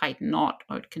or tight knot,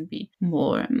 or it can be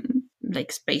more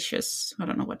like spacious. I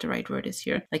don't know what the right word is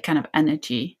here. Like kind of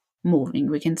energy moving.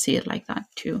 We can see it like that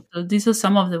too. So these are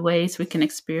some of the ways we can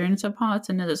experience our parts,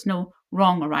 and there's no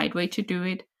wrong or right way to do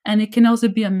it. And it can also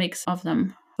be a mix of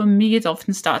them. For me, it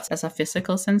often starts as a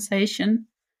physical sensation.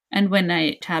 And when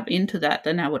I tap into that,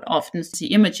 then I would often see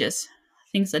images,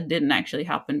 things that didn't actually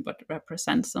happen, but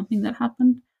represent something that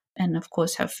happened. And of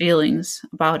course, have feelings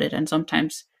about it. And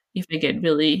sometimes if I get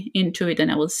really into it,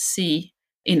 then I will see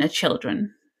inner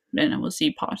children. Then I will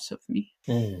see parts of me.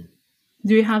 Mm.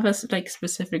 Do you have a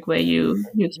specific way you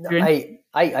experience?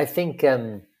 I think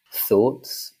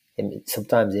thoughts,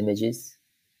 sometimes images,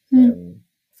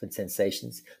 for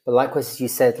sensations. But likewise, as you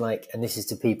said, and this is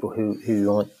to people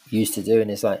who aren't used to doing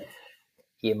this,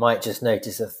 you might just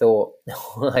notice a thought.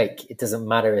 It doesn't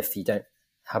matter if you don't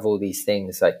have all these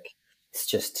things. It's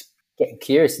just getting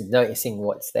curious and noticing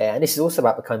what's there. And this is also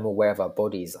about becoming more aware of our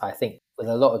bodies. I think with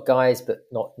a lot of guys, but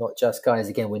not just guys,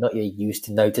 again, we're not really used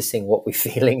to noticing what we're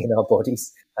feeling in our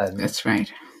bodies. That's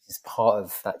right. It's part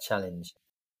of that challenge.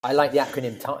 I like the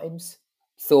acronym TIMES: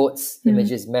 thoughts,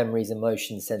 images, memories,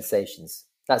 emotions, sensations.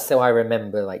 That's how I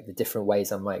remember the different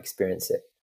ways I might experience it.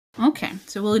 Okay,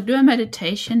 so we'll do a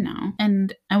meditation now,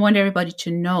 and I want everybody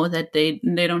to know that they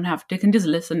don't have to, they can just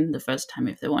listen the first time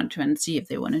if they want to and see if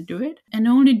they want to do it, and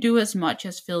only do as much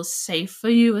as feels safe for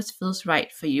you, as feels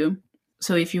right for you.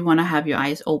 So if you want to have your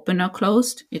eyes open or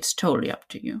closed, it's totally up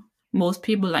to you. Most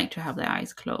people like to have their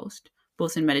eyes closed,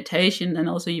 both in meditation and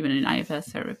also even in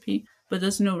IFS therapy, but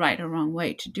there's no right or wrong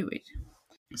way to do it.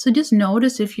 So just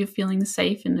notice if you're feeling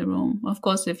safe in the room. Of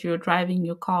course, if you're driving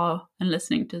your car and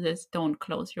listening to this, don't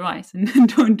close your eyes and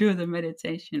don't do the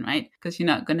meditation, right? Because you're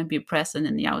not going to be present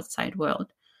in the outside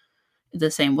world the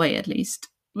same way, at least.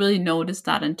 Really notice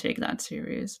that and take that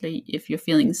seriously. If you're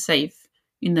feeling safe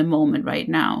in the moment right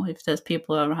now, if there's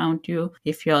people around you,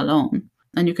 if you're alone,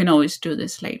 and you can always do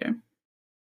this later.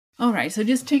 All right, so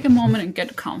just take a moment and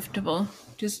get comfortable.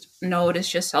 Just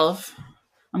notice yourself.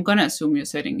 I'm going to assume you're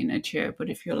sitting in a chair, but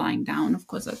if you're lying down, of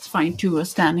course, that's fine too, or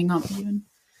standing up even.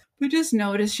 But just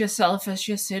notice yourself as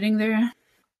you're sitting there.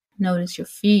 Notice your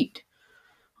feet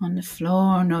on the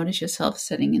floor. Notice yourself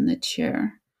sitting in the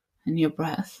chair and your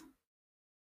breath.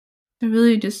 So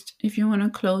really just, if you want to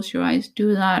close your eyes,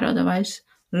 do that. Otherwise,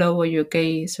 lower your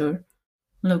gaze or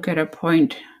look at a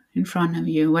point in front of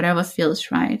you, whatever feels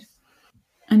right.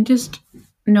 And just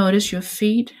notice your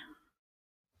feet.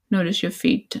 Notice your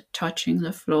feet touching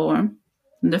the floor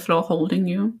holding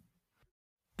you.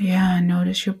 Yeah,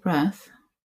 notice your breath.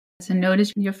 So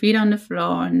notice your feet on the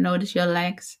floor, and notice your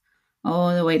legs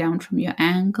all the way down from your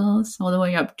ankles, all the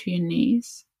way up to your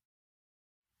knees.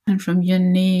 And from your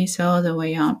knees all the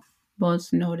way up,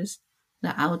 both notice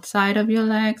the outside of your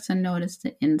legs and notice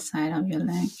the inside of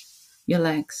your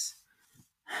legs.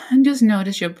 And just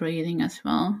notice your breathing as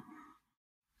well.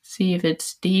 See if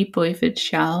it's deep or if it's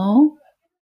shallow.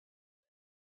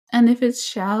 And if it's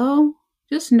shallow,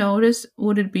 just notice,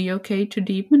 would it be okay to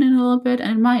deepen it a little bit?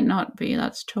 And it might not be.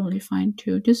 That's totally fine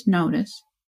too. Just notice.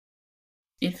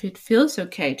 If it feels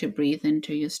okay to breathe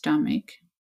into your stomach,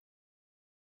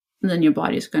 then your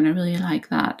body's going to really like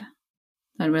that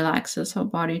that relaxes our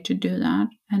body to do that.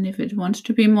 And if it wants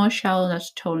to be more shallow,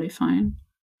 that's totally fine.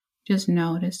 Just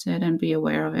notice it and be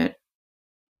aware of it.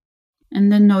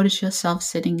 And then notice yourself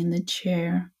sitting in the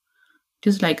chair.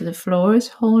 Just like the floor is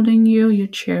holding you, your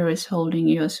chair is holding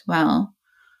you as well.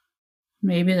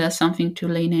 Maybe there's something to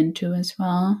lean into as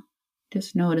well.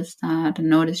 Just notice that and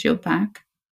notice your back.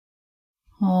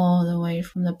 All the way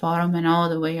from the bottom and all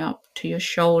the way up to your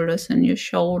shoulders and your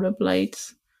shoulder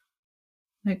blades.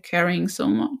 They're carrying so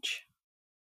much.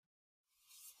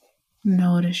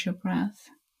 Notice your breath.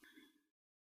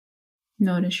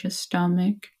 Notice your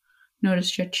stomach.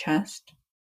 Notice your chest.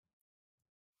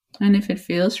 And if it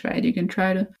feels right, you can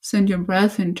try to send your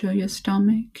breath into your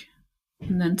stomach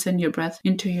and then send your breath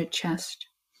into your chest.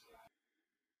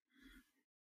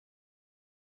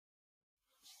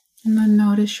 And then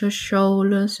notice your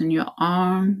shoulders and your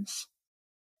arms,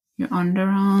 your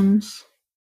underarms.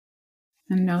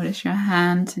 And notice your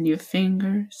hands and your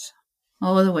fingers,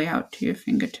 all the way out to your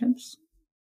fingertips.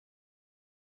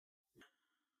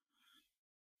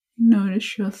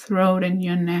 Notice your throat and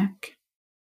your neck,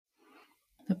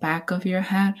 the back of your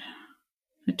head,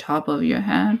 the top of your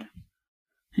head,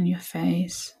 and your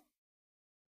face.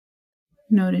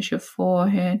 Notice your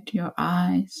forehead, your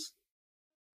eyes.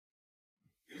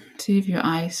 See if your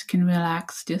eyes can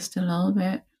relax just a little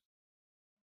bit.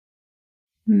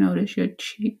 Notice your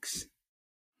cheeks.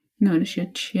 Notice your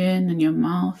chin and your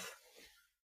mouth.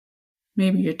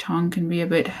 Maybe your tongue can be a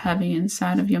bit heavy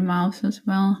inside of your mouth as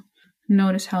well.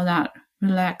 Notice how that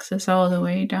relaxes all the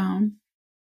way down.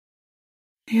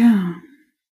 Yeah.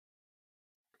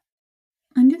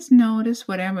 And just notice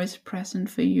whatever is present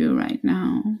for you right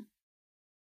now.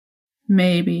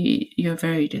 Maybe you're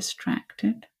very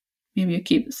distracted. Maybe you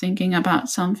keep thinking about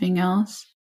something else.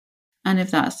 And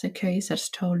if that's the case, that's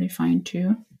totally fine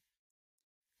too.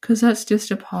 Because that's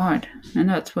just a part. And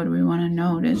that's what we want to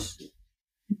notice.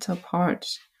 It's a part.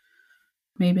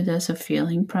 Maybe there's a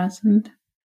feeling present.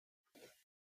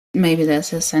 Maybe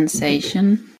there's a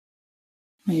sensation.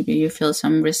 Maybe you feel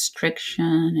some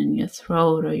restriction in your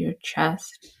throat or your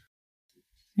chest.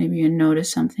 Maybe you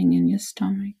notice something in your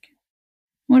stomach.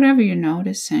 Whatever you're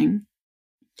noticing,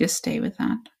 just stay with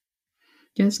that.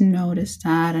 Just notice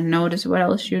that and notice what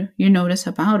else you notice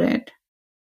about it.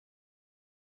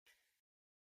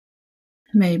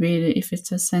 Maybe if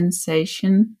it's a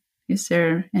sensation, is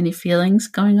there any feelings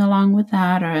going along with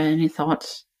that or any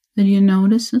thoughts that you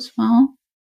notice as well?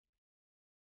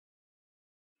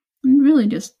 And really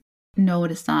just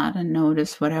notice that and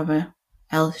notice whatever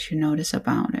else you notice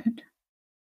about it.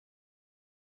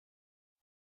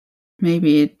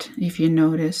 Maybe if you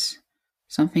notice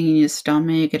something in your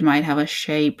stomach, it might have a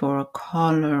shape or a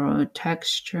color or a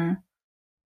texture.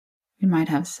 It might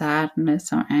have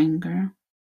sadness or anger.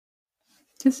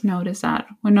 Just notice that.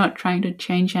 We're not trying to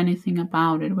change anything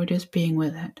about it. We're just being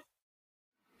with it.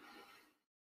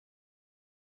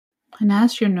 And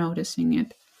as you're noticing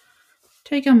it,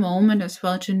 take a moment as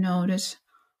well to notice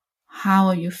how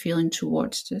are you feeling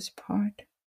towards this part.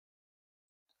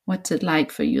 What's it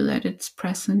like for you that it's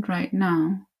present right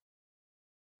now?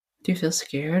 Do you feel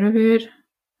scared of it?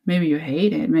 Maybe you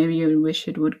hate it. Maybe you wish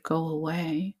it would go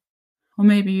away. Or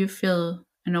maybe you feel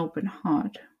an open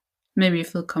heart. Maybe you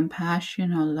feel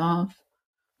compassion or love.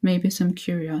 Maybe some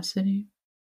curiosity.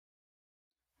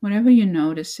 Whatever you're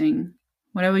noticing,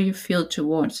 whatever you feel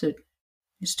towards it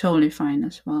is totally fine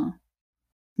as well.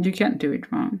 You can't do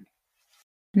it wrong.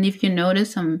 And if you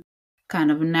notice some kind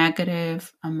of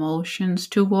negative emotions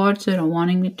towards it or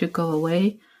wanting it to go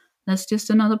away, that's just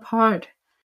another part.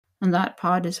 And that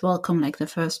part is welcome like the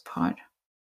first part.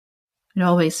 It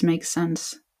always makes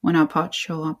sense when our parts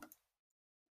show up.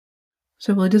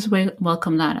 So we'll just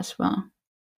welcome that as well.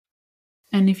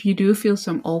 And if you do feel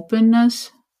some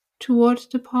openness towards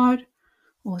the part,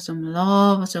 or some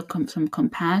love, or some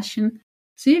compassion,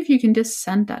 see if you can just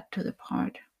send that to the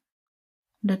part.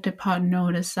 Let the part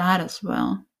notice that as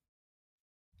well.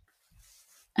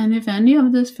 And if any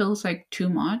of this feels like too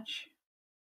much,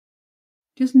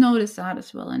 just notice that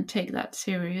as well and take that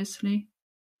seriously.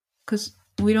 Because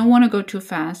we don't want to go too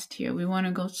fast here. We want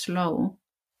to go slow.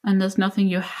 And there's nothing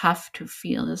you have to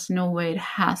feel. There's no way it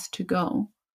has to go.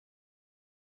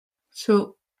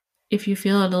 So if you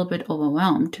feel a little bit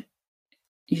overwhelmed,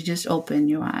 you just open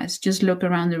your eyes. Just look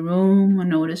around the room and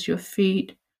notice your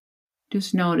feet.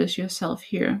 Just notice yourself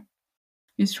here.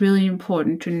 It's really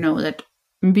important to know that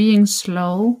being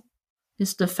slow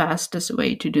is the fastest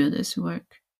way to do this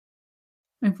work.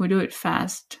 If we do it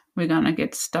fast, we're going to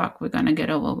get stuck. We're going to get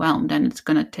overwhelmed, and it's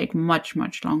going to take much,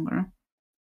 much longer.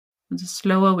 The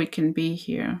slower we can be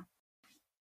here,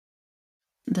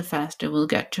 the faster we'll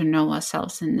get to know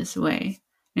ourselves in this way.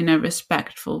 in a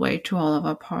respectful way to all of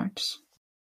our parts.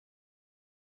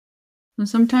 And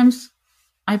sometimes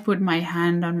I put my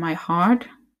hand on my heart,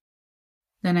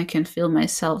 then I can feel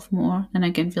myself more, then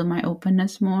I can feel my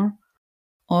openness more.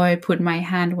 Or I put my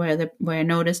hand where I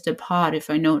notice the part, if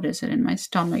I notice it in my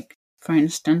stomach, for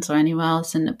instance, or anywhere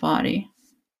else in the body.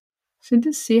 So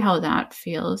just see how that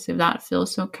feels, if that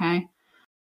feels okay.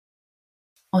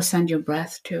 Or send your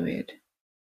breath to it.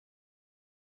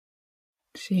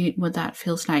 See what that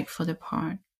feels like for the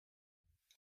part.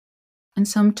 And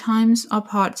sometimes our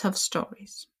parts have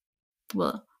stories.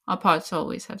 Well, our parts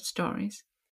always have stories.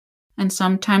 And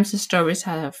sometimes the stories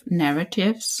have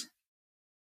narratives.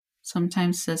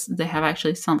 Sometimes they have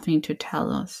actually something to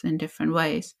tell us in different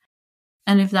ways.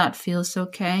 And if that feels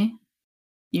okay,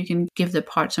 you can give the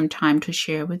part some time to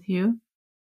share with you.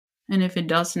 And if it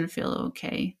doesn't feel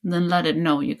okay, then let it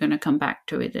know you're going to come back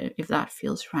to it if that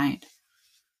feels right.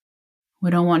 We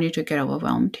don't want you to get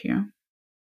overwhelmed here.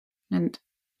 And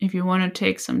if you want to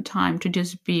take some time to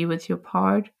just be with your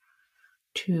part,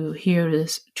 to hear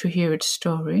its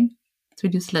story, to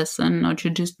just listen or to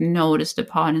just notice the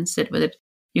part and sit with it,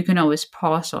 you can always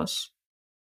pause us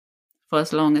for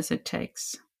as long as it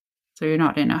takes. So you're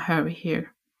not in a hurry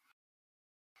here.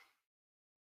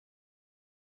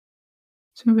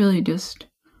 So really just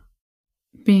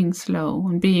being slow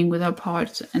and being with our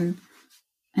parts and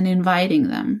inviting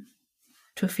them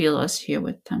to feel us here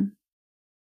with them.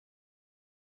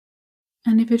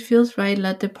 And if it feels right,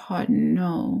 let the part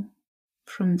know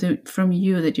from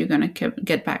you that you're going to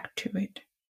get back to it.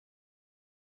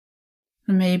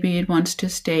 And maybe it wants to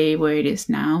stay where it is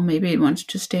now. Maybe it wants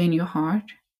to stay in your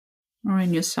heart or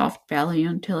in your soft belly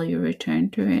until you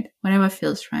return to it. Whatever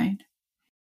feels right.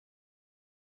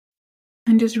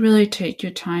 And just really take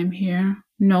your time here.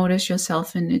 Notice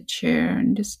yourself in the chair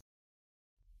and just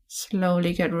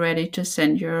slowly get ready to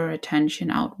send your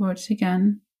attention outwards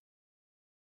again.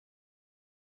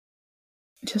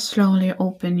 Just slowly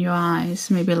open your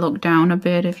eyes. Maybe look down a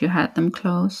bit if you had them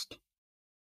closed.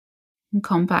 And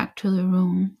come back to the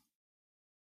room.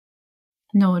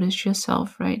 Notice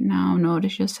yourself right now.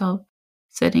 Notice yourself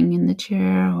sitting in the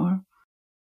chair or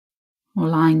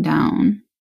lying down.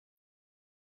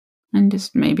 And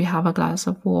just maybe have a glass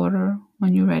of water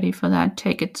when you're ready for that.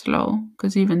 Take it slow,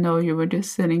 because even though you were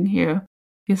just sitting here,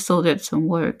 you still did some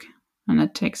work, and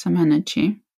it takes some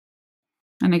energy.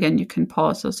 And again, you can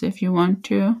pause us if you want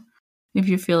to. If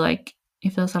you feel like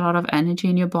if there's a lot of energy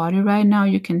in your body right now,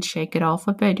 you can shake it off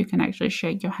a bit. You can actually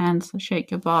shake your hands or shake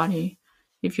your body.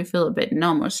 If you feel a bit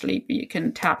numb or sleepy, you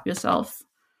can tap yourself,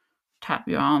 tap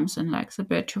your arms and legs a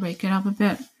bit to wake it up a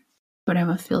bit.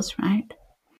 Whatever feels right.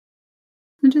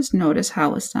 And just notice, how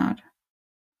was that?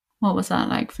 What was that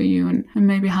like for you? And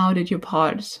maybe how did your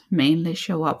parts mainly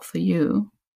show up for you?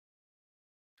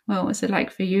 What was it like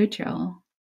for you, Joel?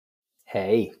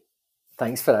 Hey,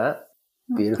 thanks for that.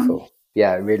 Welcome. Beautiful.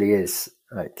 Yeah, it really is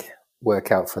like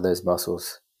workout for those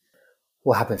muscles.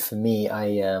 What happened for me,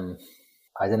 I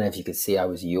don't know if you could see, I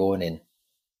was yawning.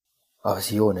 I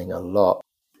was yawning a lot,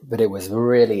 but it was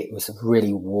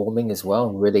really warming as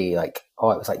well. Really it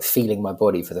was like feeling my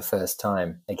body for the first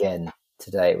time again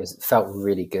today. It felt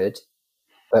really good,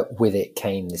 but with it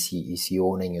came this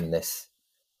yawning and this.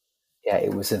 Yeah,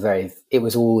 it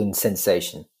was all in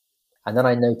sensation. And then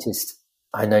I noticed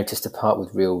a part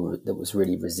that was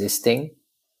really resisting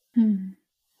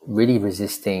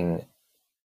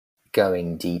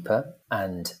going deeper.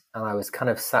 And I was kind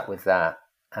of sat with that,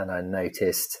 and I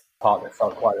noticed a part that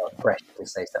felt quite a lot of pressure to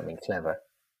say something clever.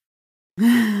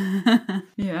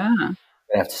 Yeah.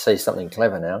 I have to say something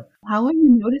clever now. How are you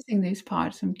noticing these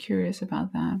parts? I'm curious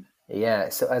about that. Yeah.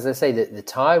 So as I say, the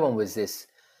Thai one was this.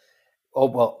 Oh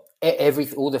well,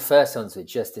 all the first ones were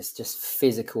just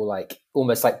physical, like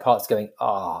almost like parts going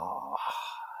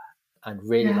and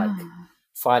really like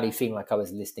finally feeling like I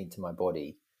was listening to my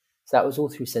body. So that was all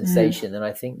through sensation, and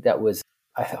I think that was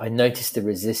I noticed the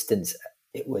resistance.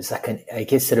 It was like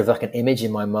sort of like an image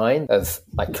in my mind of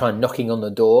like knocking on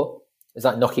the door. It was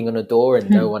like knocking on a door and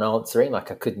no one answering,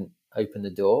 like I couldn't open the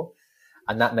door.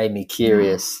 And that made me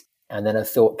curious. Yeah. And then a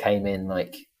thought came in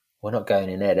like, we're not going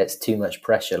in there. That's too much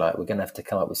pressure. Like we're going to have to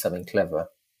come up with something clever.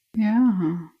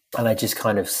 Yeah. And I just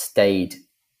kind of stayed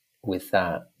with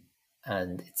that.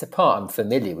 And it's a part I'm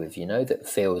familiar with,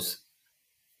 that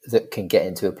can get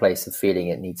into a place of feeling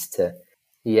it needs to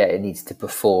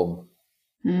perform.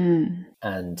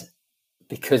 And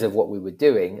because of what we were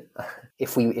doing,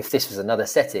 if this was another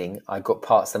setting, I got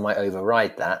parts that might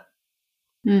override that,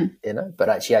 but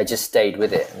actually I just stayed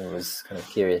with it and was kind of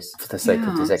curious for the sake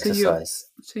of this exercise.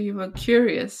 So you were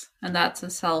curious, and that's a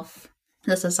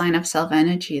sign of self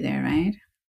energy there, right?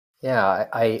 Yeah,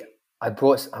 I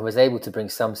was able to bring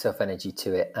some self energy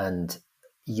to it, and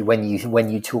when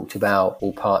you talked about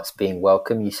all parts being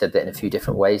welcome, you said that in a few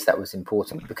different ways. That was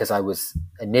important because I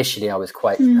felt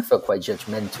quite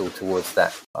judgmental towards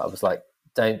that. I was like,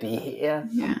 don't be here.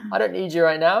 Yeah. I don't need you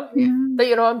right now. Yeah. But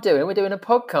you know what I'm doing? We're doing a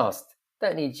podcast.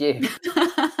 Don't need you.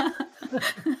 I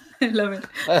love it.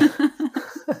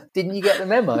 Didn't you get the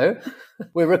memo?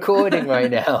 We're recording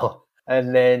right now.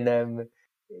 And then,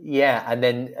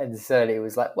 and certainly it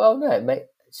was like, well, no,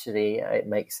 it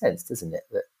makes sense, doesn't it?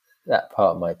 That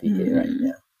part might be here right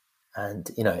now. And,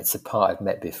 it's a part I've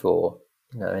met before,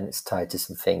 and it's tied to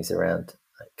some things around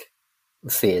like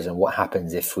fears and what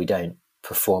happens if we don't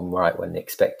perform right when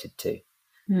expected to.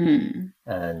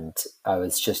 And I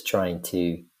was just trying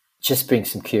to just bring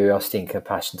some curiosity and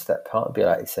compassion to that part and be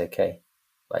like, it's okay.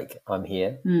 Like, I'm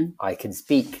here. I can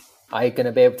speak. I'm going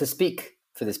to be able to speak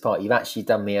for this part. You've actually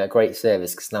done me a great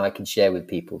service because now I can share with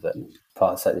people that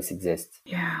parts like this exist.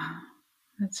 Yeah,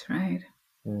 that's right.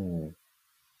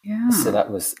 Yeah. So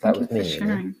that was me.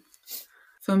 Sharing.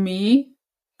 For me,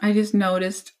 I just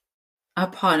noticed a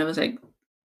part. I was like,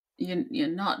 you're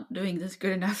not doing this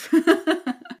good enough.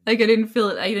 Like I didn't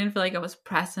feel like I was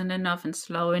present enough and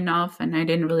slow enough, and I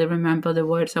didn't really remember the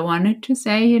words I wanted to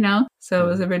say, So I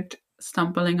was a bit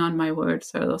stumbling on my words.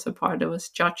 So there was a part that was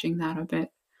judging that a bit.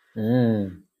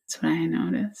 That's what I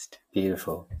noticed.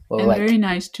 Beautiful. Well, and very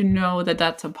nice to know that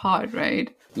that's a part,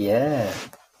 right? Yeah.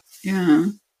 Yeah.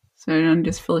 So I don't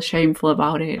just feel shameful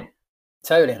about it.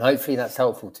 Totally. And hopefully that's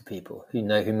helpful to people who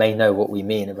may know what we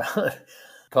mean about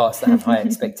parts that have high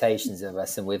expectations of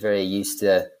us, and we're very used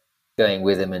to going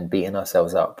with them and beating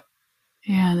ourselves up.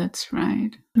 Yeah, that's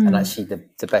right. And actually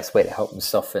the best way to help them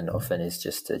soften often is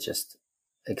just to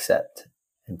accept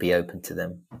and be open to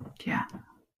them. Yeah.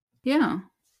 Yeah.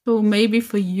 So maybe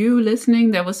for you listening,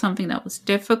 there was something that was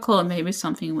difficult, maybe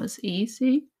something was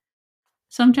easy.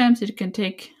 Sometimes it can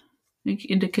take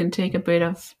a bit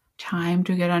of time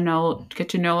to get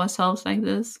to know ourselves like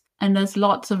this. And there's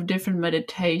lots of different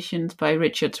meditations by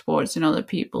Richard Schwartz and other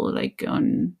people, like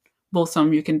on both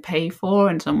some you can pay for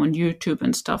and some on YouTube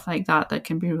and stuff like that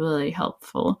can be really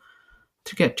helpful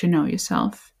to get to know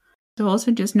yourself. So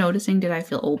also just noticing, did I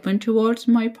feel open towards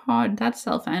my part? That's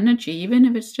self-energy, even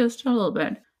if it's just a little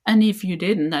bit. And if you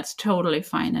didn't, that's totally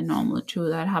fine and normal too.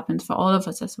 That happens for all of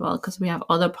us as well, because we have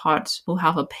other parts who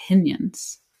have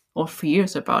opinions or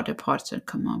fears about the parts that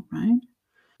come up, right?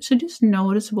 So just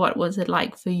notice, what was it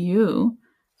like for you?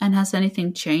 And has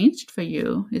anything changed for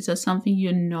you? Is there something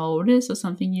you notice or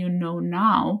something you know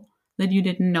now that you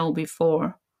didn't know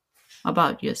before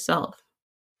about yourself?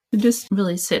 So just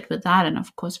really sit with that, and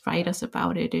of course write us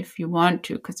about it if you want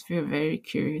to, because we're very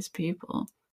curious people.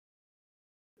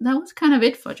 That was kind of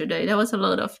it for today. That was a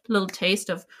little taste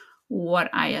of what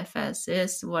IFS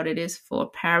is, what it is for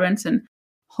parents, and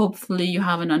hopefully you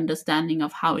have an understanding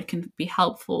of how it can be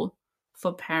helpful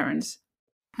for parents.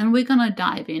 And we're going to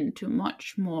dive into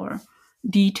much more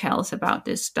details about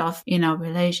this stuff in our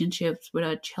relationships with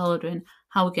our children,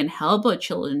 how we can help our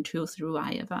children too through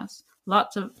IFS.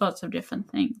 Lots of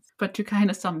different things. But to kind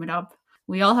of sum it up,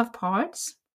 we all have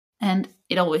parts, and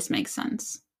it always makes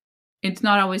sense. It's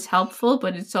not always helpful,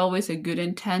 but it's always a good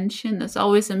intention. There's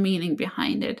always a meaning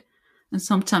behind it. And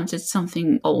sometimes it's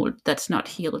something old that's not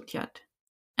healed yet.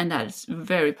 And that is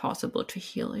very possible to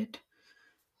heal it.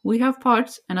 We have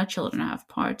parts and our children have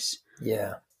parts.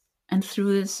 Yeah. And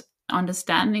through this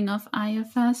understanding of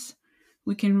IFS,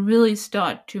 we can really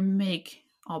start to make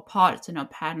our parts and our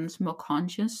patterns more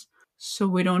conscious, so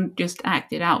we don't just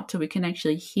act it out, so we can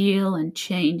actually heal and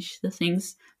change the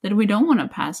things that we don't want to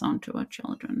pass on to our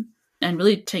children, and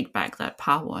really take back that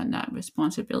power and that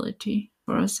responsibility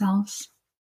for ourselves.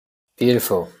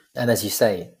 Beautiful. And as you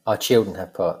say, our children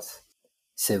have parts,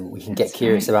 so we can get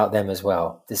curious about them as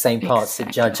well. The same parts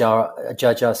that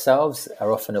judge ourselves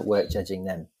are often at work judging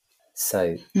them.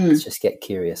 So let's just get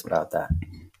curious about that.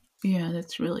 Yeah,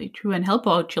 that's really true. And help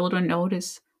our children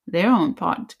notice their own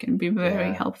part can be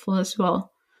very helpful as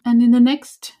well. And in the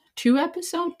next 2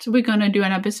 episodes, we're going to do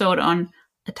an episode on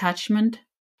attachment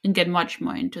and get much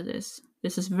more into this.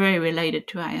 This is very related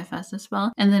to IFS as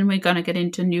well. And then we're going to get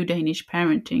into New Danish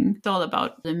parenting. It's all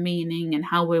about the meaning and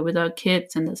how we're with our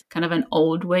kids. And there's kind of an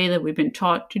old way that we've been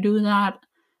taught to do that.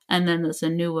 And then there's a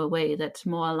newer way that's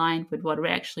more aligned with what we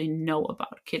actually know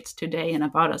about kids today and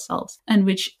about ourselves, and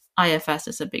which IFS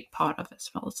is a big part of as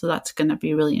well. So that's going to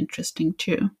be really interesting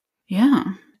too. Yeah.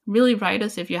 Really write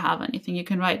us if you have anything. You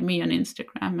can write me on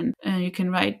Instagram, and you can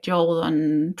write Joel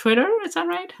on Twitter. Is that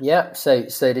right? Yeah. So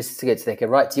this is good. So they can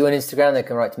write to you on Instagram. They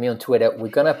can write to me on Twitter. We're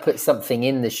going to put something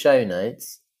in the show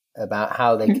notes about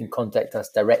how they can contact us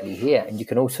directly here. And you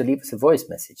can also leave us a voice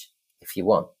message if you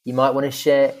want. You might want to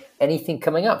share anything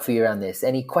coming up for you around this,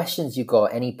 any questions you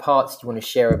got, any parts you want to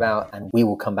share about, and we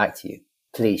will come back to you.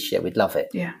 Please share. We'd love it.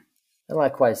 Yeah. And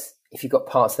likewise, if you've got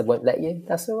parts that won't let you,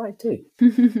 that's all right too.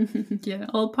 Yeah,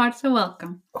 all parts are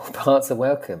welcome. All parts are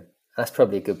welcome. That's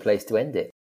probably a good place to end it.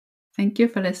 Thank you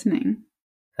for listening.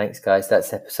 Thanks, guys.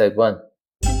 That's episode 1.